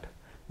achieve that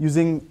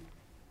using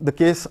the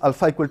case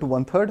alpha equal to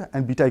 1/3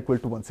 and beta equal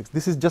to 1/6.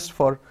 This is just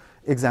for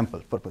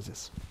example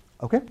purposes.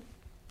 Okay?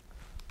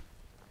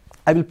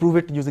 I will prove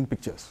it using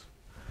pictures.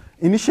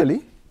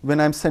 Initially, when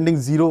I'm sending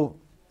 0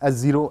 as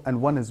 0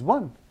 and 1 as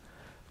 1,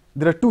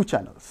 there are two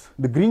channels.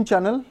 The green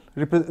channel,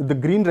 the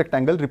green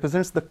rectangle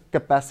represents the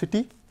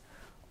capacity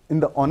in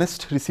the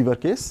honest receiver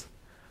case,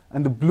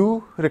 and the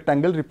blue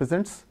rectangle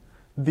represents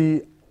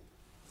the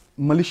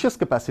malicious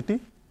capacity,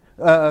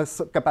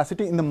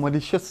 capacity in the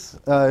malicious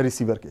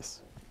receiver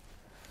case.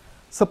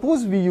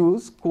 Suppose we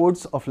use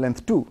codes of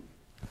length 2,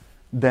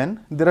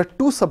 then there are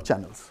two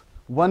subchannels,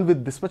 one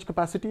with this much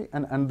capacity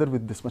and another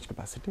with this much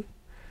capacity.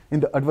 In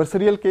the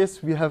adversarial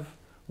case, we have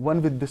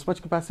one with this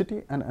much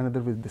capacity and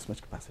another with this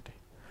much capacity.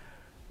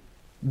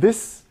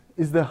 This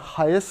is the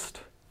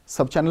highest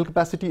subchannel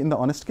capacity in the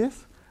honest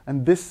case,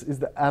 and this is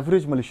the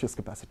average malicious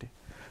capacity.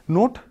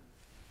 Note,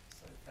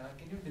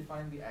 can you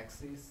define the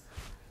axes?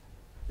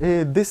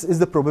 This is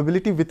the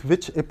probability with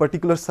which a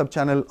particular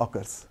subchannel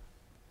occurs.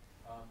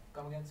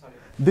 Come again, sorry.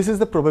 This is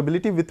the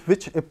probability with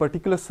which a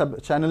particular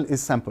subchannel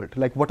is sampled.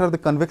 Like what are the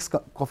convex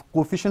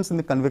coefficients in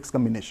the convex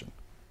combination?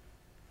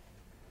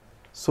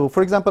 So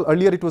for example,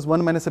 earlier it was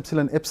 1 minus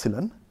epsilon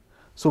epsilon.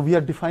 So we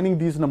are defining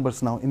these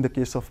numbers now in the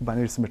case of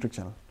binary symmetric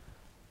channel.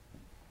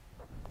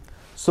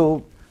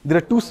 So there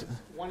are two.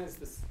 One is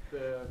the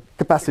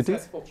capacity.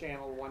 successful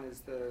channel, one is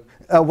the...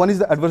 One is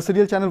the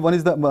adversarial channel, one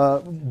is the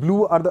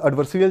blue are the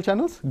adversarial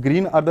channels,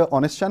 green are the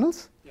honest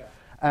channels. Yeah.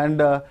 And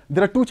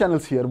there are two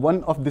channels here,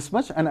 one of this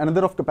much and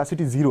another of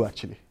capacity 0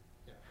 actually.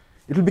 Yeah.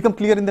 It will become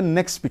clear in the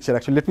next picture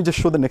actually. Let me just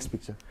show the next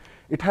picture.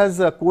 It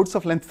has codes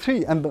of length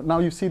 3, and now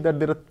you see that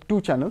there are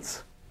two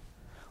channels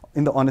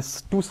in the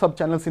honest, two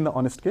sub-channels in the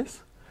honest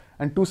case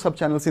and two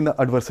sub-channels in the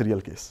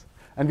adversarial case.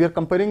 And we are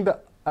comparing the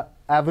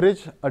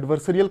average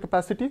adversarial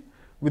capacity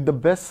with the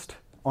best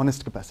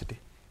honest capacity.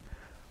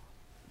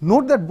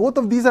 Note that both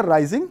of these are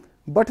rising,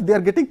 but they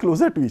are getting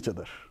closer to each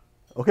other.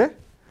 Okay?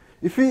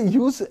 If we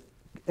use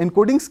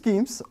encoding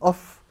schemes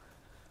of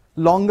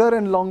longer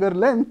and longer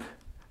length,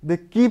 they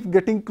keep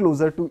getting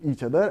closer to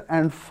each other,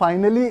 and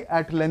finally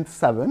at length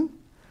 7,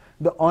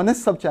 the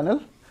honest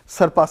subchannel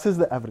surpasses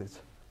the average.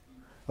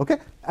 Okay?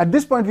 At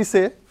this point we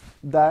say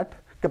that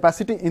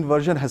capacity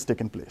inversion has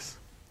taken place.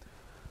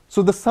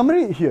 So the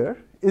summary here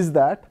is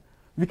that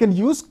we can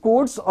use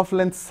codes of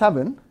length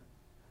 7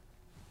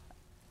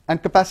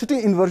 and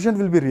capacity inversion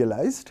will be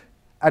realized.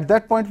 At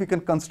that point we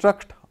can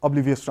construct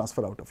oblivious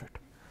transfer out of it.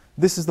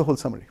 This is the whole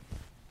summary.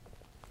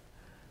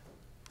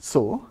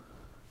 So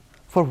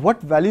for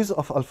what values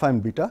of alpha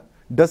and beta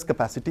does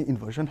capacity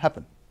inversion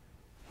happen?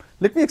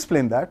 Let me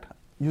explain that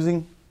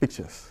using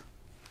pictures.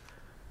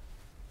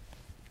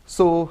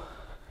 So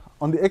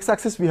on the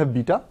x-axis we have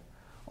beta,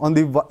 on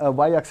the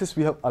y-axis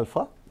we have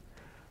alpha.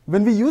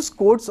 When we use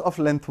codes of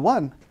length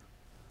 1,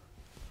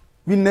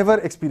 we never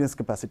experience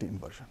capacity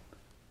inversion.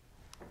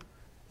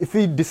 If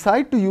we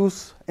decide to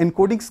use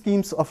encoding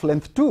schemes of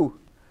length 2,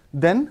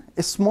 then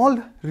a small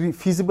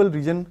feasible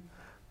region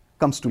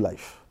comes to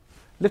life.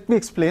 Let me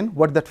explain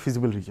what that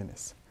feasible region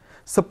is.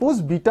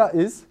 Suppose beta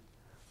is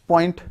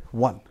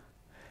 0.1.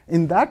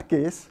 In that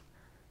case,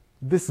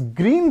 this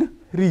green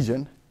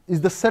region is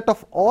the set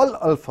of all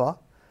alpha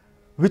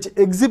which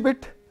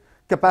exhibit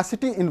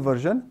capacity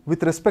inversion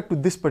with respect to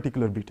this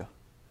particular beta.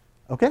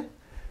 Okay?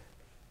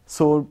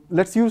 So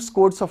let's use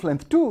codes of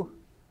length 2.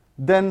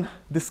 Then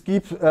this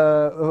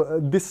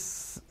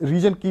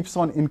region keeps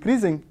on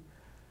increasing,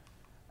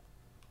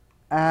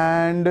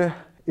 and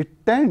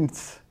it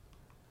tends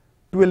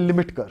to a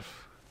limit curve.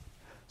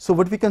 So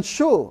what we can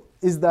show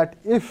is that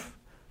if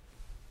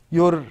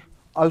your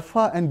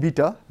alpha and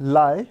beta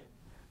lie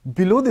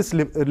below this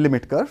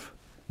limit curve,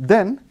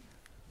 then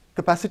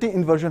capacity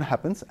inversion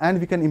happens and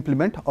we can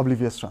implement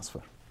oblivious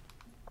transfer.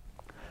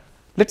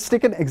 Let's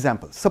take an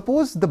example.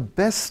 Suppose the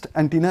best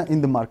antenna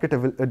in the market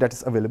that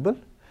is available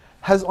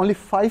has only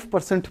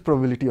 5%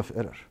 probability of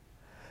error.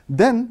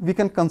 Then we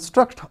can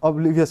construct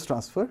oblivious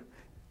transfer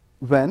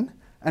when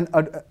an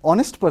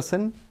honest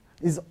person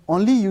is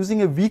only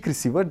using a weak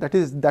receiver that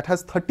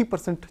has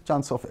 30%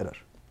 chance of error.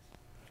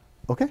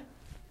 Okay?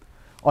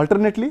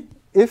 Alternately,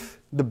 if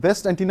the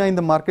best antenna in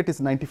the market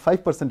is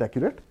 95%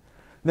 accurate,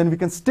 then we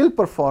can still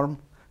perform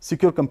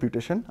secure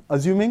computation,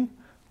 assuming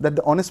that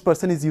the honest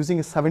person is using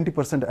a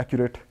 70%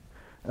 accurate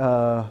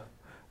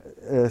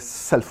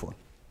cell phone.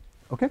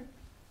 Okay?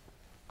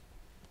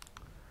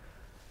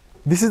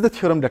 This is the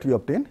theorem that we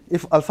obtain.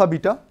 If alpha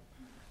beta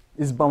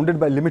is bounded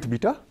by limit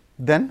beta,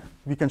 then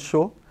we can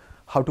show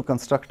how to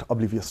construct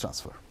oblivious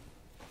transfer.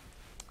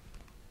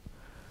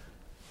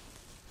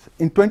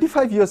 In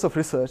 25 years of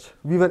research,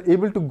 we were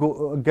able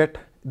to get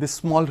this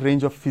small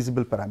range of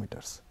feasible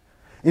parameters.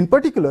 In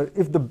particular,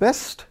 if the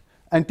best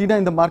antenna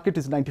in the market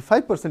is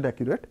 95%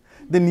 accurate,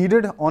 they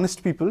needed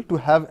honest people to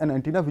have an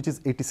antenna which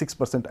is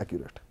 86%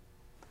 accurate.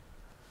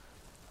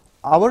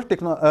 Our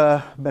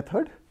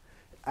method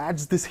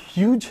adds this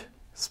huge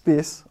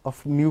space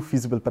of new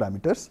feasible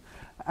parameters,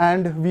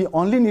 and we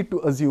only need to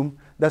assume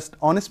that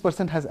honest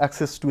person has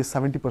access to a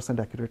 70%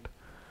 accurate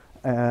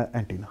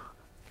antenna.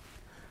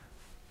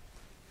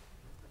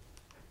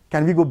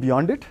 Can we go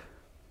beyond it?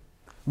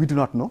 We do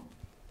not know.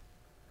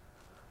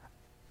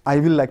 I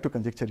will like to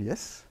conjecture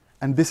yes,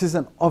 and this is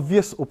an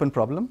obvious open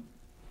problem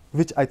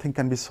which I think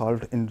can be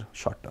solved in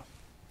short term.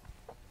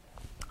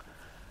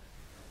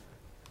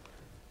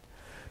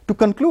 To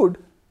conclude,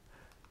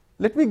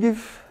 let me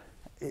give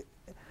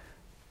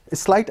a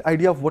slight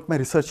idea of what my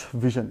research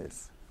vision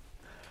is.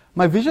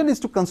 My vision is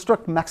to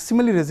construct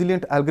maximally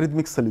resilient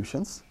algorithmic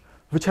solutions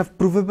which have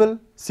provable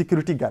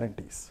security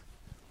guarantees.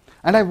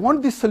 And I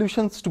want these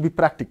solutions to be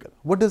practical.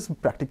 What does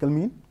practical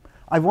mean?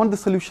 I want the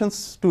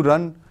solutions to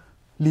run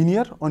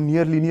linear or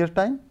near linear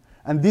time,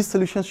 and these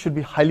solutions should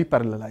be highly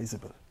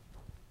parallelizable.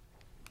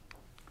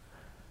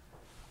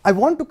 I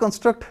want to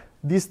construct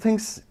these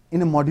things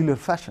in a modular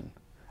fashion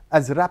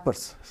as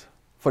wrappers,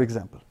 for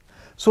example,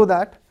 so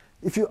that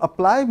if you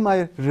apply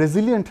my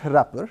resilient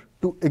wrapper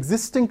to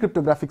existing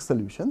cryptographic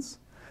solutions,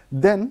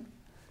 then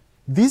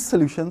these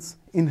solutions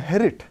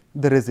inherit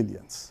the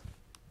resilience.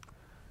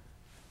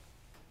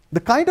 The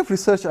kind of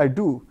research I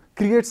do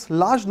creates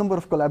large number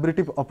of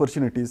collaborative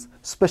opportunities,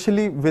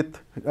 especially with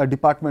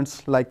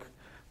departments like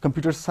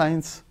computer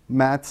science,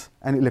 maths,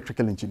 and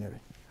electrical engineering.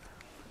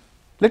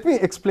 Let me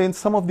explain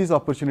some of these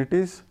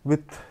opportunities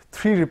with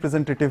 3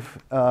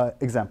 representative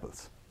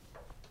examples.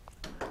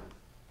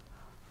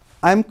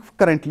 I'm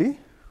currently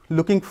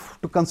looking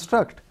to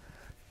construct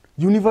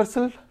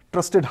universal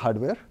trusted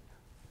hardware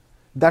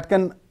that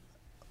can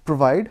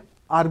provide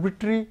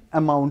arbitrary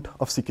amount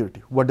of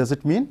security. What does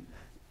it mean?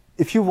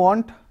 If you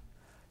want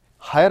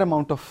higher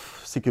amount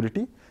of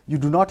security, you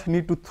do not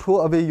need to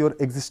throw away your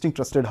existing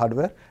trusted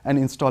hardware and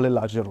install a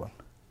larger one.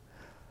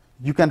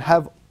 You can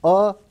have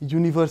a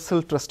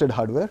universal trusted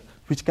hardware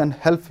which can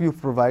help you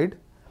provide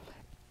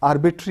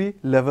arbitrary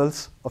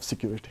levels of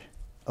security.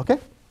 Okay?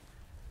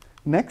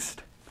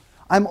 Next,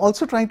 I'm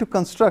also trying to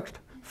construct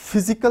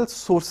physical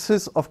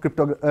sources of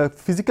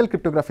physical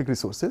cryptographic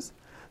resources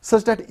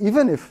such that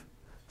even if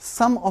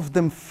some of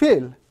them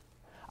fail,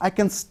 I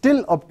can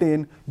still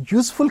obtain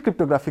useful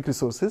cryptographic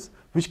resources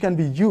which can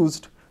be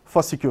used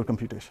for secure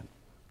computation.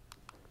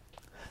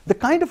 The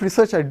kind of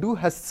research I do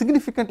has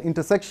significant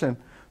intersection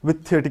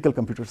with theoretical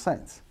computer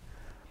science.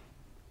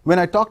 When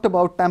I talked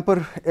about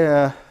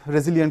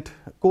tamper-resilient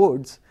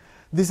codes,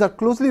 these are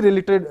closely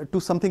related to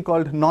something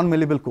called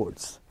non-malleable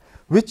codes,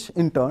 which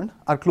in turn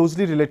are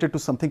closely related to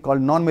something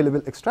called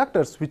non-malleable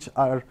extractors,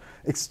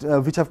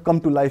 which have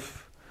come to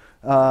life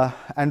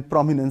and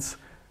prominence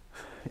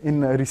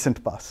in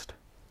recent past.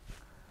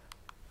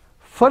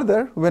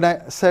 Further, when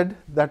I said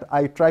that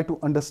I try to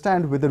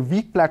understand whether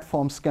weak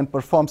platforms can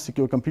perform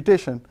secure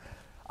computation,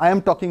 I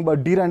am talking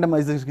about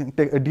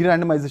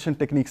de-randomization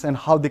techniques and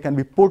how they can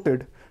be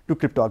ported to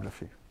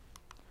cryptography.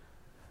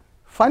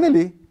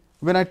 Finally,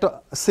 when I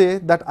say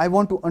that I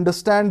want to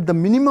understand the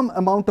minimum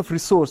amount of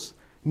resource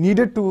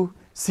needed to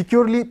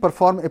securely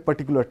perform a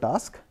particular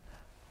task,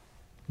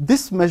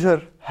 this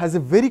measure has a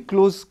very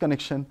close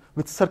connection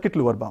with circuit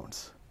lower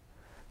bounds.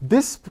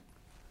 This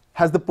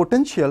has the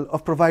potential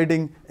of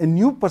providing a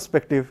new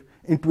perspective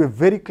into a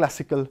very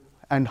classical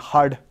and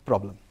hard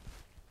problem.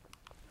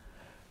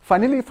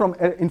 Finally, from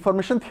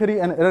information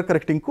theory and error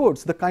correcting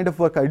codes, the kind of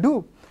work I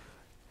do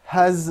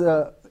has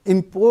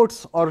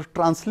imports or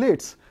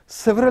translates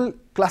several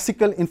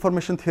classical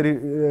information theory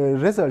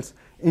results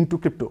into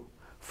crypto.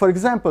 For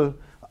example,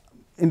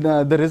 in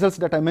the results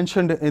that I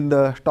mentioned in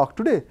the talk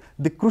today,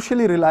 they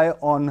crucially rely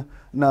on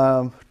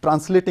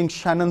translating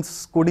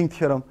Shannon's coding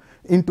theorem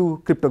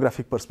into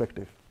cryptographic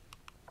perspective.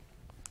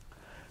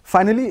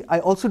 Finally, I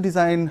also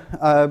design,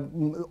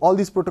 all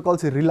these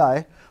protocols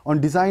rely on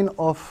design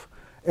of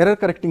error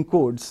correcting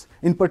codes,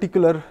 in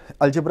particular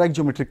algebraic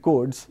geometric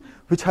codes,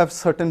 which have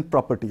certain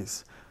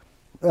properties.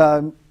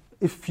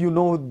 If you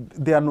know,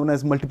 they are known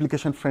as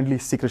multiplication friendly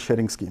secret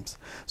sharing schemes.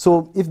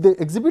 So if they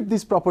exhibit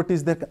these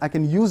properties, then I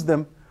can use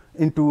them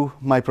into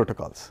my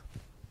protocols.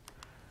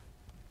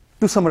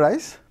 To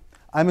summarize,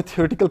 I'm a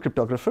theoretical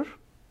cryptographer,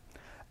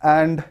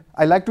 and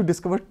I like to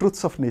discover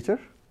truths of nature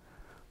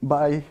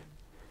by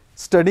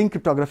studying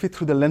cryptography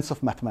through the lens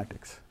of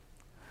mathematics.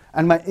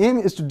 And my aim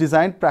is to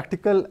design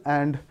practical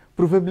and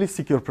provably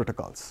secure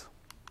protocols.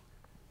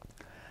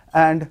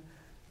 And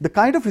the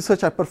kind of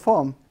research I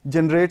perform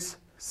generates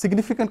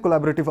significant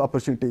collaborative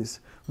opportunities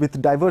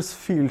with diverse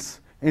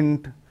fields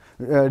in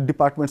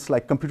departments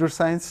like computer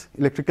science,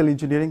 electrical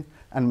engineering,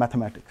 and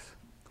mathematics.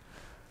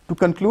 To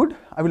conclude,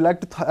 I would like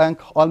to thank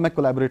all my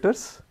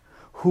collaborators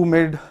who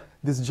made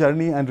this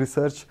journey and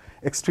research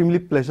extremely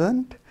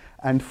pleasant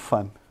and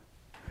fun.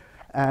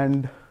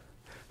 And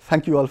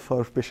thank you all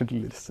for patiently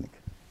listening.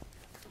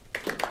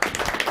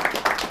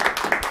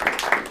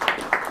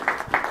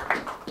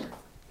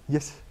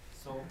 Yes?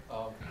 So,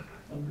 go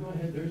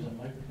ahead, there's a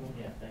microphone.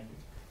 Yeah, thank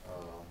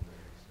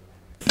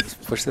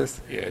you. Push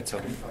this? Yeah, it's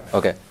on.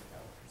 Okay.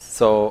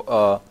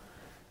 So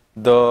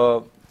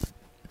the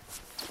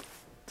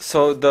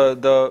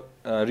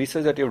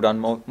research that you've done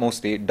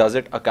mostly, does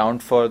it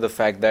account for the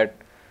fact that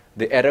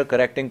the error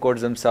correcting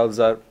codes themselves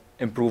are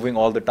improving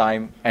all the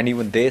time, and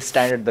even they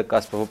stand at the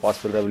cusp of a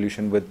possible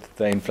revolution with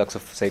the influx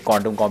of, say,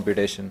 quantum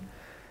computation?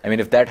 I mean,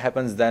 if that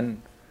happens,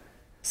 then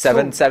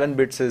seven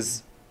bits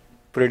is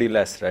pretty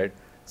less, right?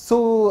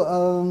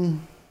 So,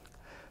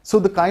 so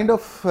the kind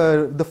of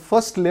the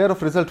first layer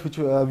of result which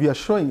we are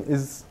showing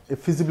is a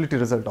feasibility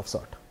result of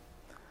sort.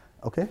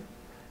 Okay.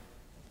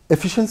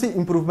 Efficiency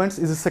improvements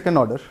is a second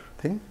order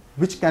thing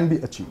which can be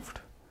achieved.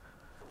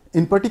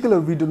 In particular,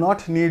 we do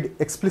not need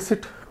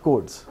explicit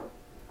codes.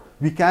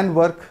 We can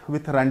work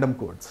with random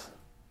codes.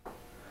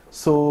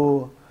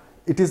 So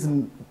it is,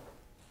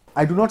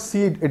 I do not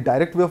see a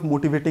direct way of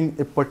motivating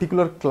a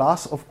particular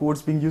class of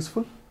codes being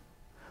useful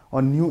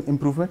or new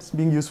improvements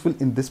being useful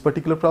in this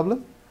particular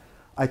problem.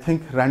 I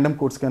think random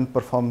codes can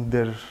perform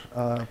the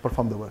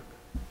work.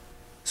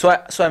 So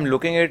I'm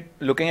looking at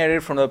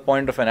it from the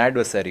point of an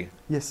adversary.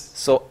 Yes.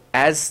 So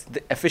as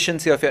the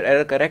efficiency of your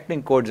error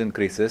correcting codes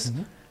increases,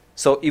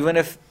 so even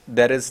if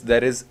there is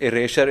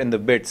erasure in the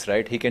bits,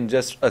 right? He can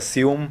just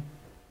assume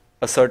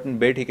a certain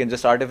bit. He can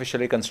just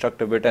artificially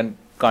construct a bit, and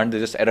can't they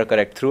just error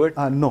correct through it?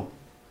 No,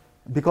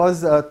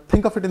 because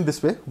think of it in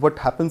this way. What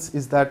happens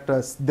is that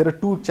there are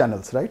two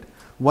channels, right?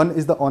 One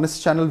is the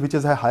honest channel, which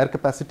has a higher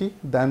capacity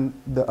than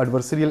the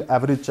adversarial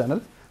average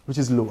channel, which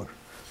is lower.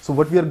 So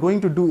what we are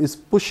going to do is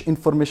push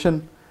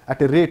information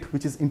at a rate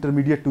which is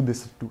intermediate to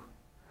this two.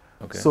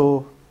 Okay.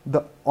 So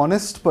the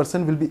honest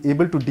person will be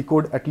able to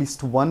decode at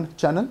least one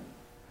channel,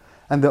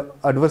 and the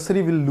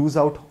adversary will lose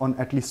out on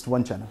at least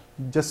one channel.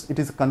 Just, it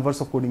is a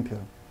converse of coding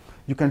theorem.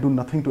 You can do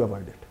nothing to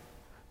avoid it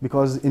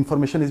because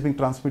information is being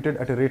transmitted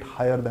at a rate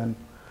higher than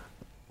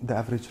the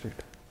average rate.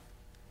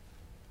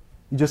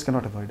 You just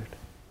cannot avoid it.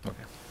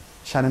 Okay.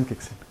 Shannon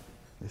kicks in,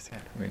 basically.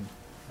 I mean,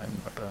 I'm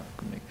not a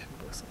communication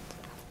person.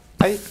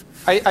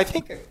 I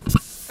think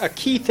a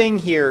key thing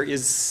here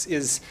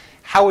is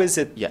how is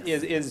it, Yes.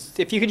 is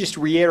if you could just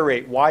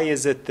reiterate, why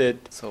is it that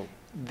So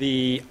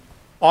the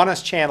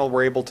honest channel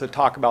we're able to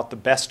talk about the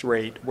best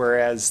rate,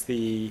 whereas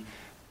the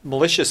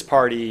malicious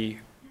party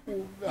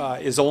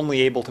is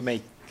only able to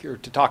make or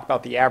to talk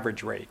about the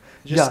average rate?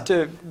 Just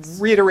Yeah. to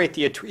reiterate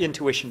the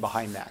intuition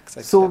behind that. 'Cause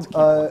I think So that's a key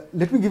point.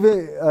 let me give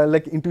a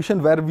like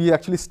intuition where we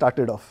actually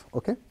started off.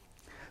 Okay,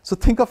 so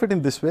think of it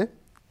in this way: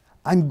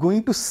 I'm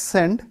going to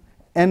send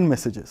n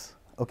messages.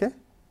 Okay,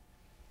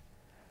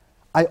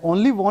 I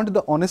only want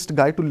the honest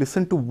guy to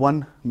listen to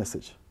one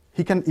message.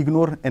 He can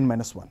ignore n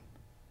minus 1.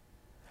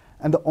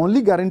 And the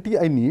only guarantee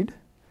I need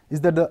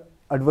is that the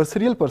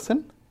adversarial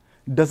person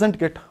doesn't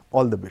get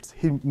all the bits.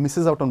 He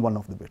misses out on one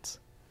of the bits.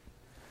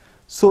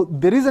 So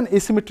there is an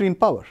asymmetry in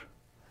power.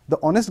 The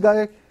honest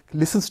guy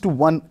listens to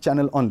one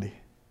channel only.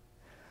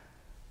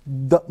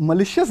 The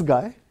malicious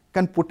guy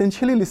can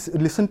potentially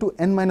listen to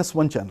n minus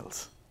 1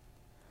 channels,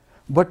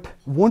 but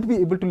won't be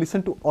able to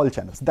listen to all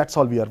channels. That's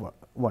all we are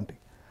wanting.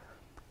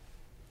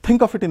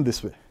 Think of it in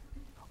this way.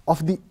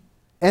 Of the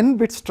n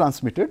bits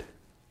transmitted,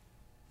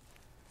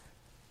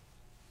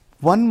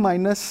 1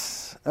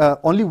 minus,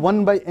 only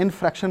 1 by n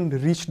fraction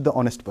reached the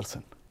honest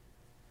person,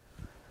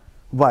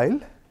 while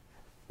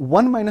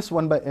 1 minus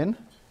 1 by n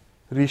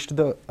reached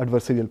the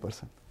adversarial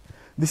person.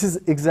 This is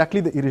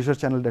exactly the erasure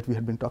channel that we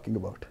had been talking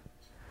about.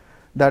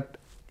 That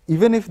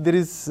even if there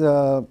is,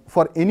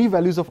 for any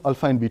values of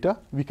alpha and beta,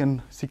 we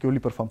can securely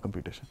perform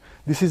computation.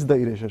 This is the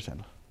erasure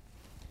channel.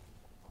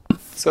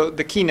 So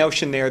the key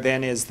notion there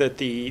then is that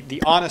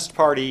the honest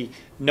party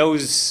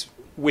knows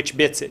which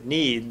bits it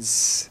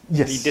needs,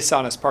 Yes. the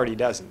dishonest party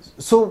doesn't.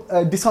 So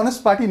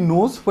dishonest party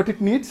knows what it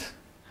needs,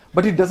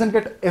 but it doesn't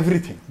get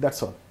everything,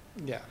 that's all.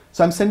 Yeah.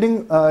 So I'm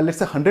sending, let's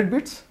say 100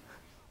 bits,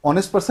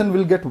 honest person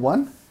will get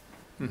 1,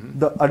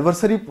 the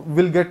adversary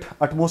will get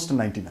at most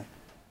 99.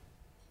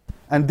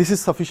 And this is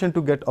sufficient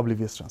to get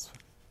oblivious transfer.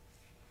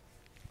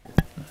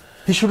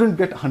 He shouldn't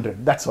get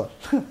 100, that's all.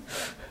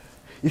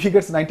 If he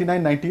gets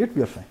 99, 98,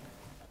 we are fine.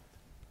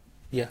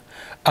 Yeah,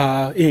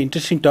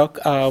 interesting talk.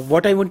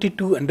 What I wanted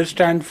to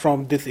understand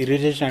from this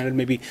erasure channel,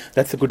 maybe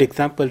that's a good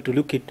example to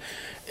look at,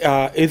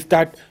 is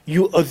that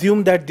you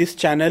assume that this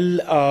channel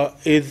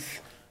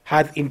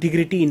has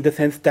integrity in the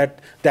sense that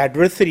the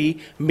adversary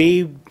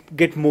may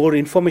get more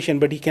information,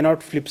 but he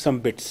cannot flip some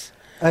bits.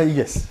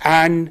 Yes.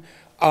 And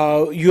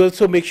you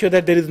also make sure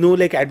that there is no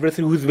like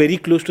adversary who is very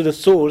close to the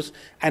source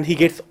and he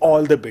gets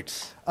all the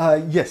bits.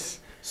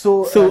 Yes.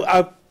 So,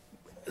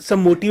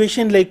 Some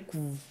motivation, like,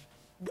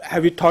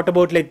 have you thought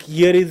about like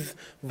here is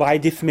why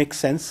this makes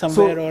sense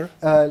somewhere?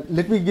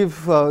 let me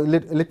give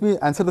let me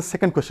answer the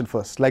second question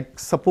first. Like,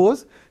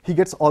 suppose he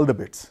gets all the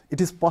bits. It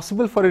is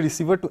possible for a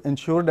receiver to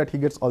ensure that he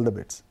gets all the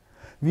bits.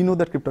 We know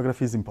that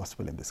cryptography is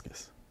impossible in this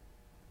case.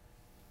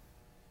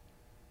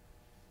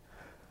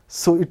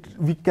 So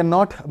we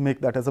cannot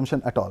make that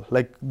assumption at all.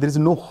 Like there is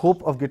no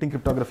hope of getting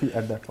cryptography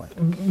at that point.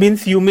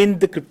 Means you mean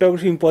the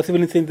cryptography impossible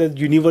in the sense that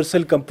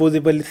universal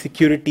composable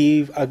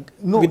security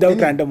without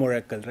random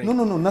oracle, right?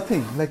 No,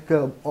 nothing. Like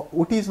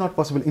OT is not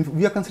possible.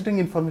 We are considering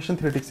information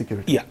theoretic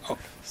security. Yeah.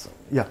 Okay.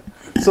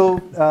 So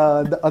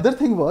the other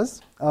thing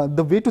was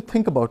the way to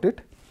think about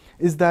it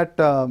is that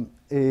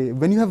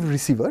when you have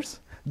receivers,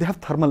 they have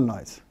thermal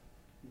noise.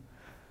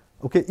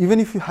 Okay, even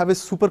if you have a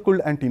super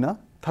cooled antenna,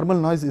 thermal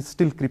noise is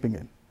still creeping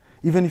in,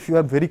 even if you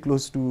are very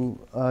close to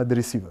the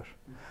receiver.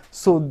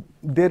 So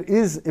there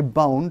is a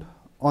bound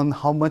on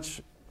how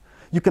much,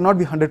 you cannot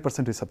be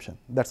 100% reception.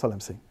 That's all I'm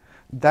saying.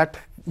 That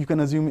you can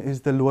assume is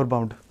the lower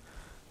bound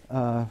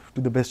to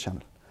the base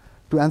channel.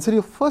 To answer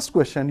your first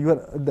question,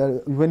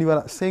 when you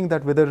are saying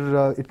that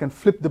whether it can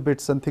flip the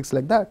bits and things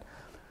like that,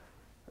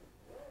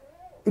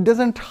 it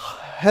doesn't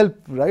help,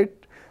 right?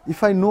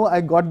 If I know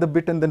I got the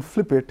bit and then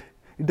flip it,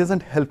 it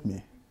doesn't help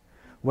me.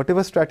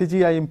 Whatever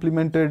strategy I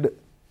implemented,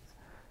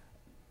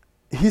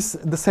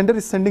 the sender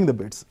is sending the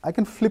bits. I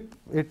can flip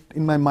it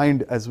in my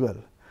mind as well,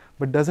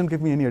 but doesn't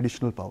give me any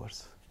additional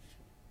powers.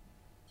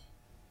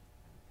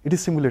 It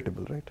is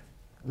simulatable, right?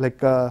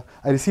 Like I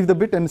receive the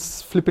bit and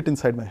flip it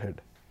inside my head.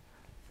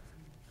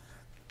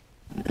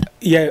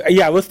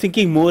 Yeah, I was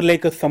thinking more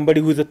like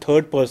somebody who is a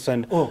third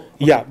person. Oh, okay.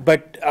 Yeah,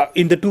 but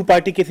in the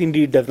two-party case,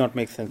 indeed, does not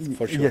make sense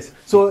for sure. Yes.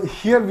 So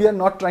here we are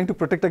not trying to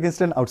protect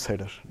against an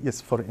outsider.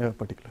 Yes, for a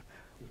particular.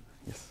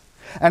 Yes.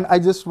 And I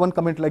just one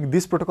comment, like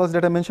these protocols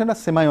that I mentioned are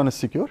semi-honest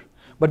secure,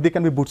 but they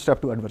can be bootstrapped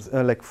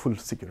to like full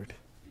security.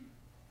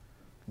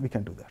 We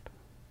can do that.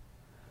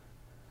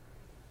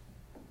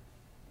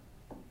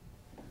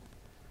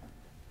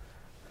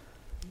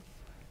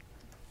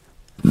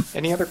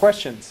 Any other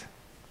questions?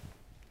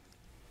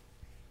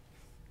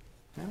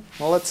 No?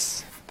 Well,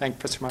 let's thank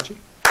Professor Maggi.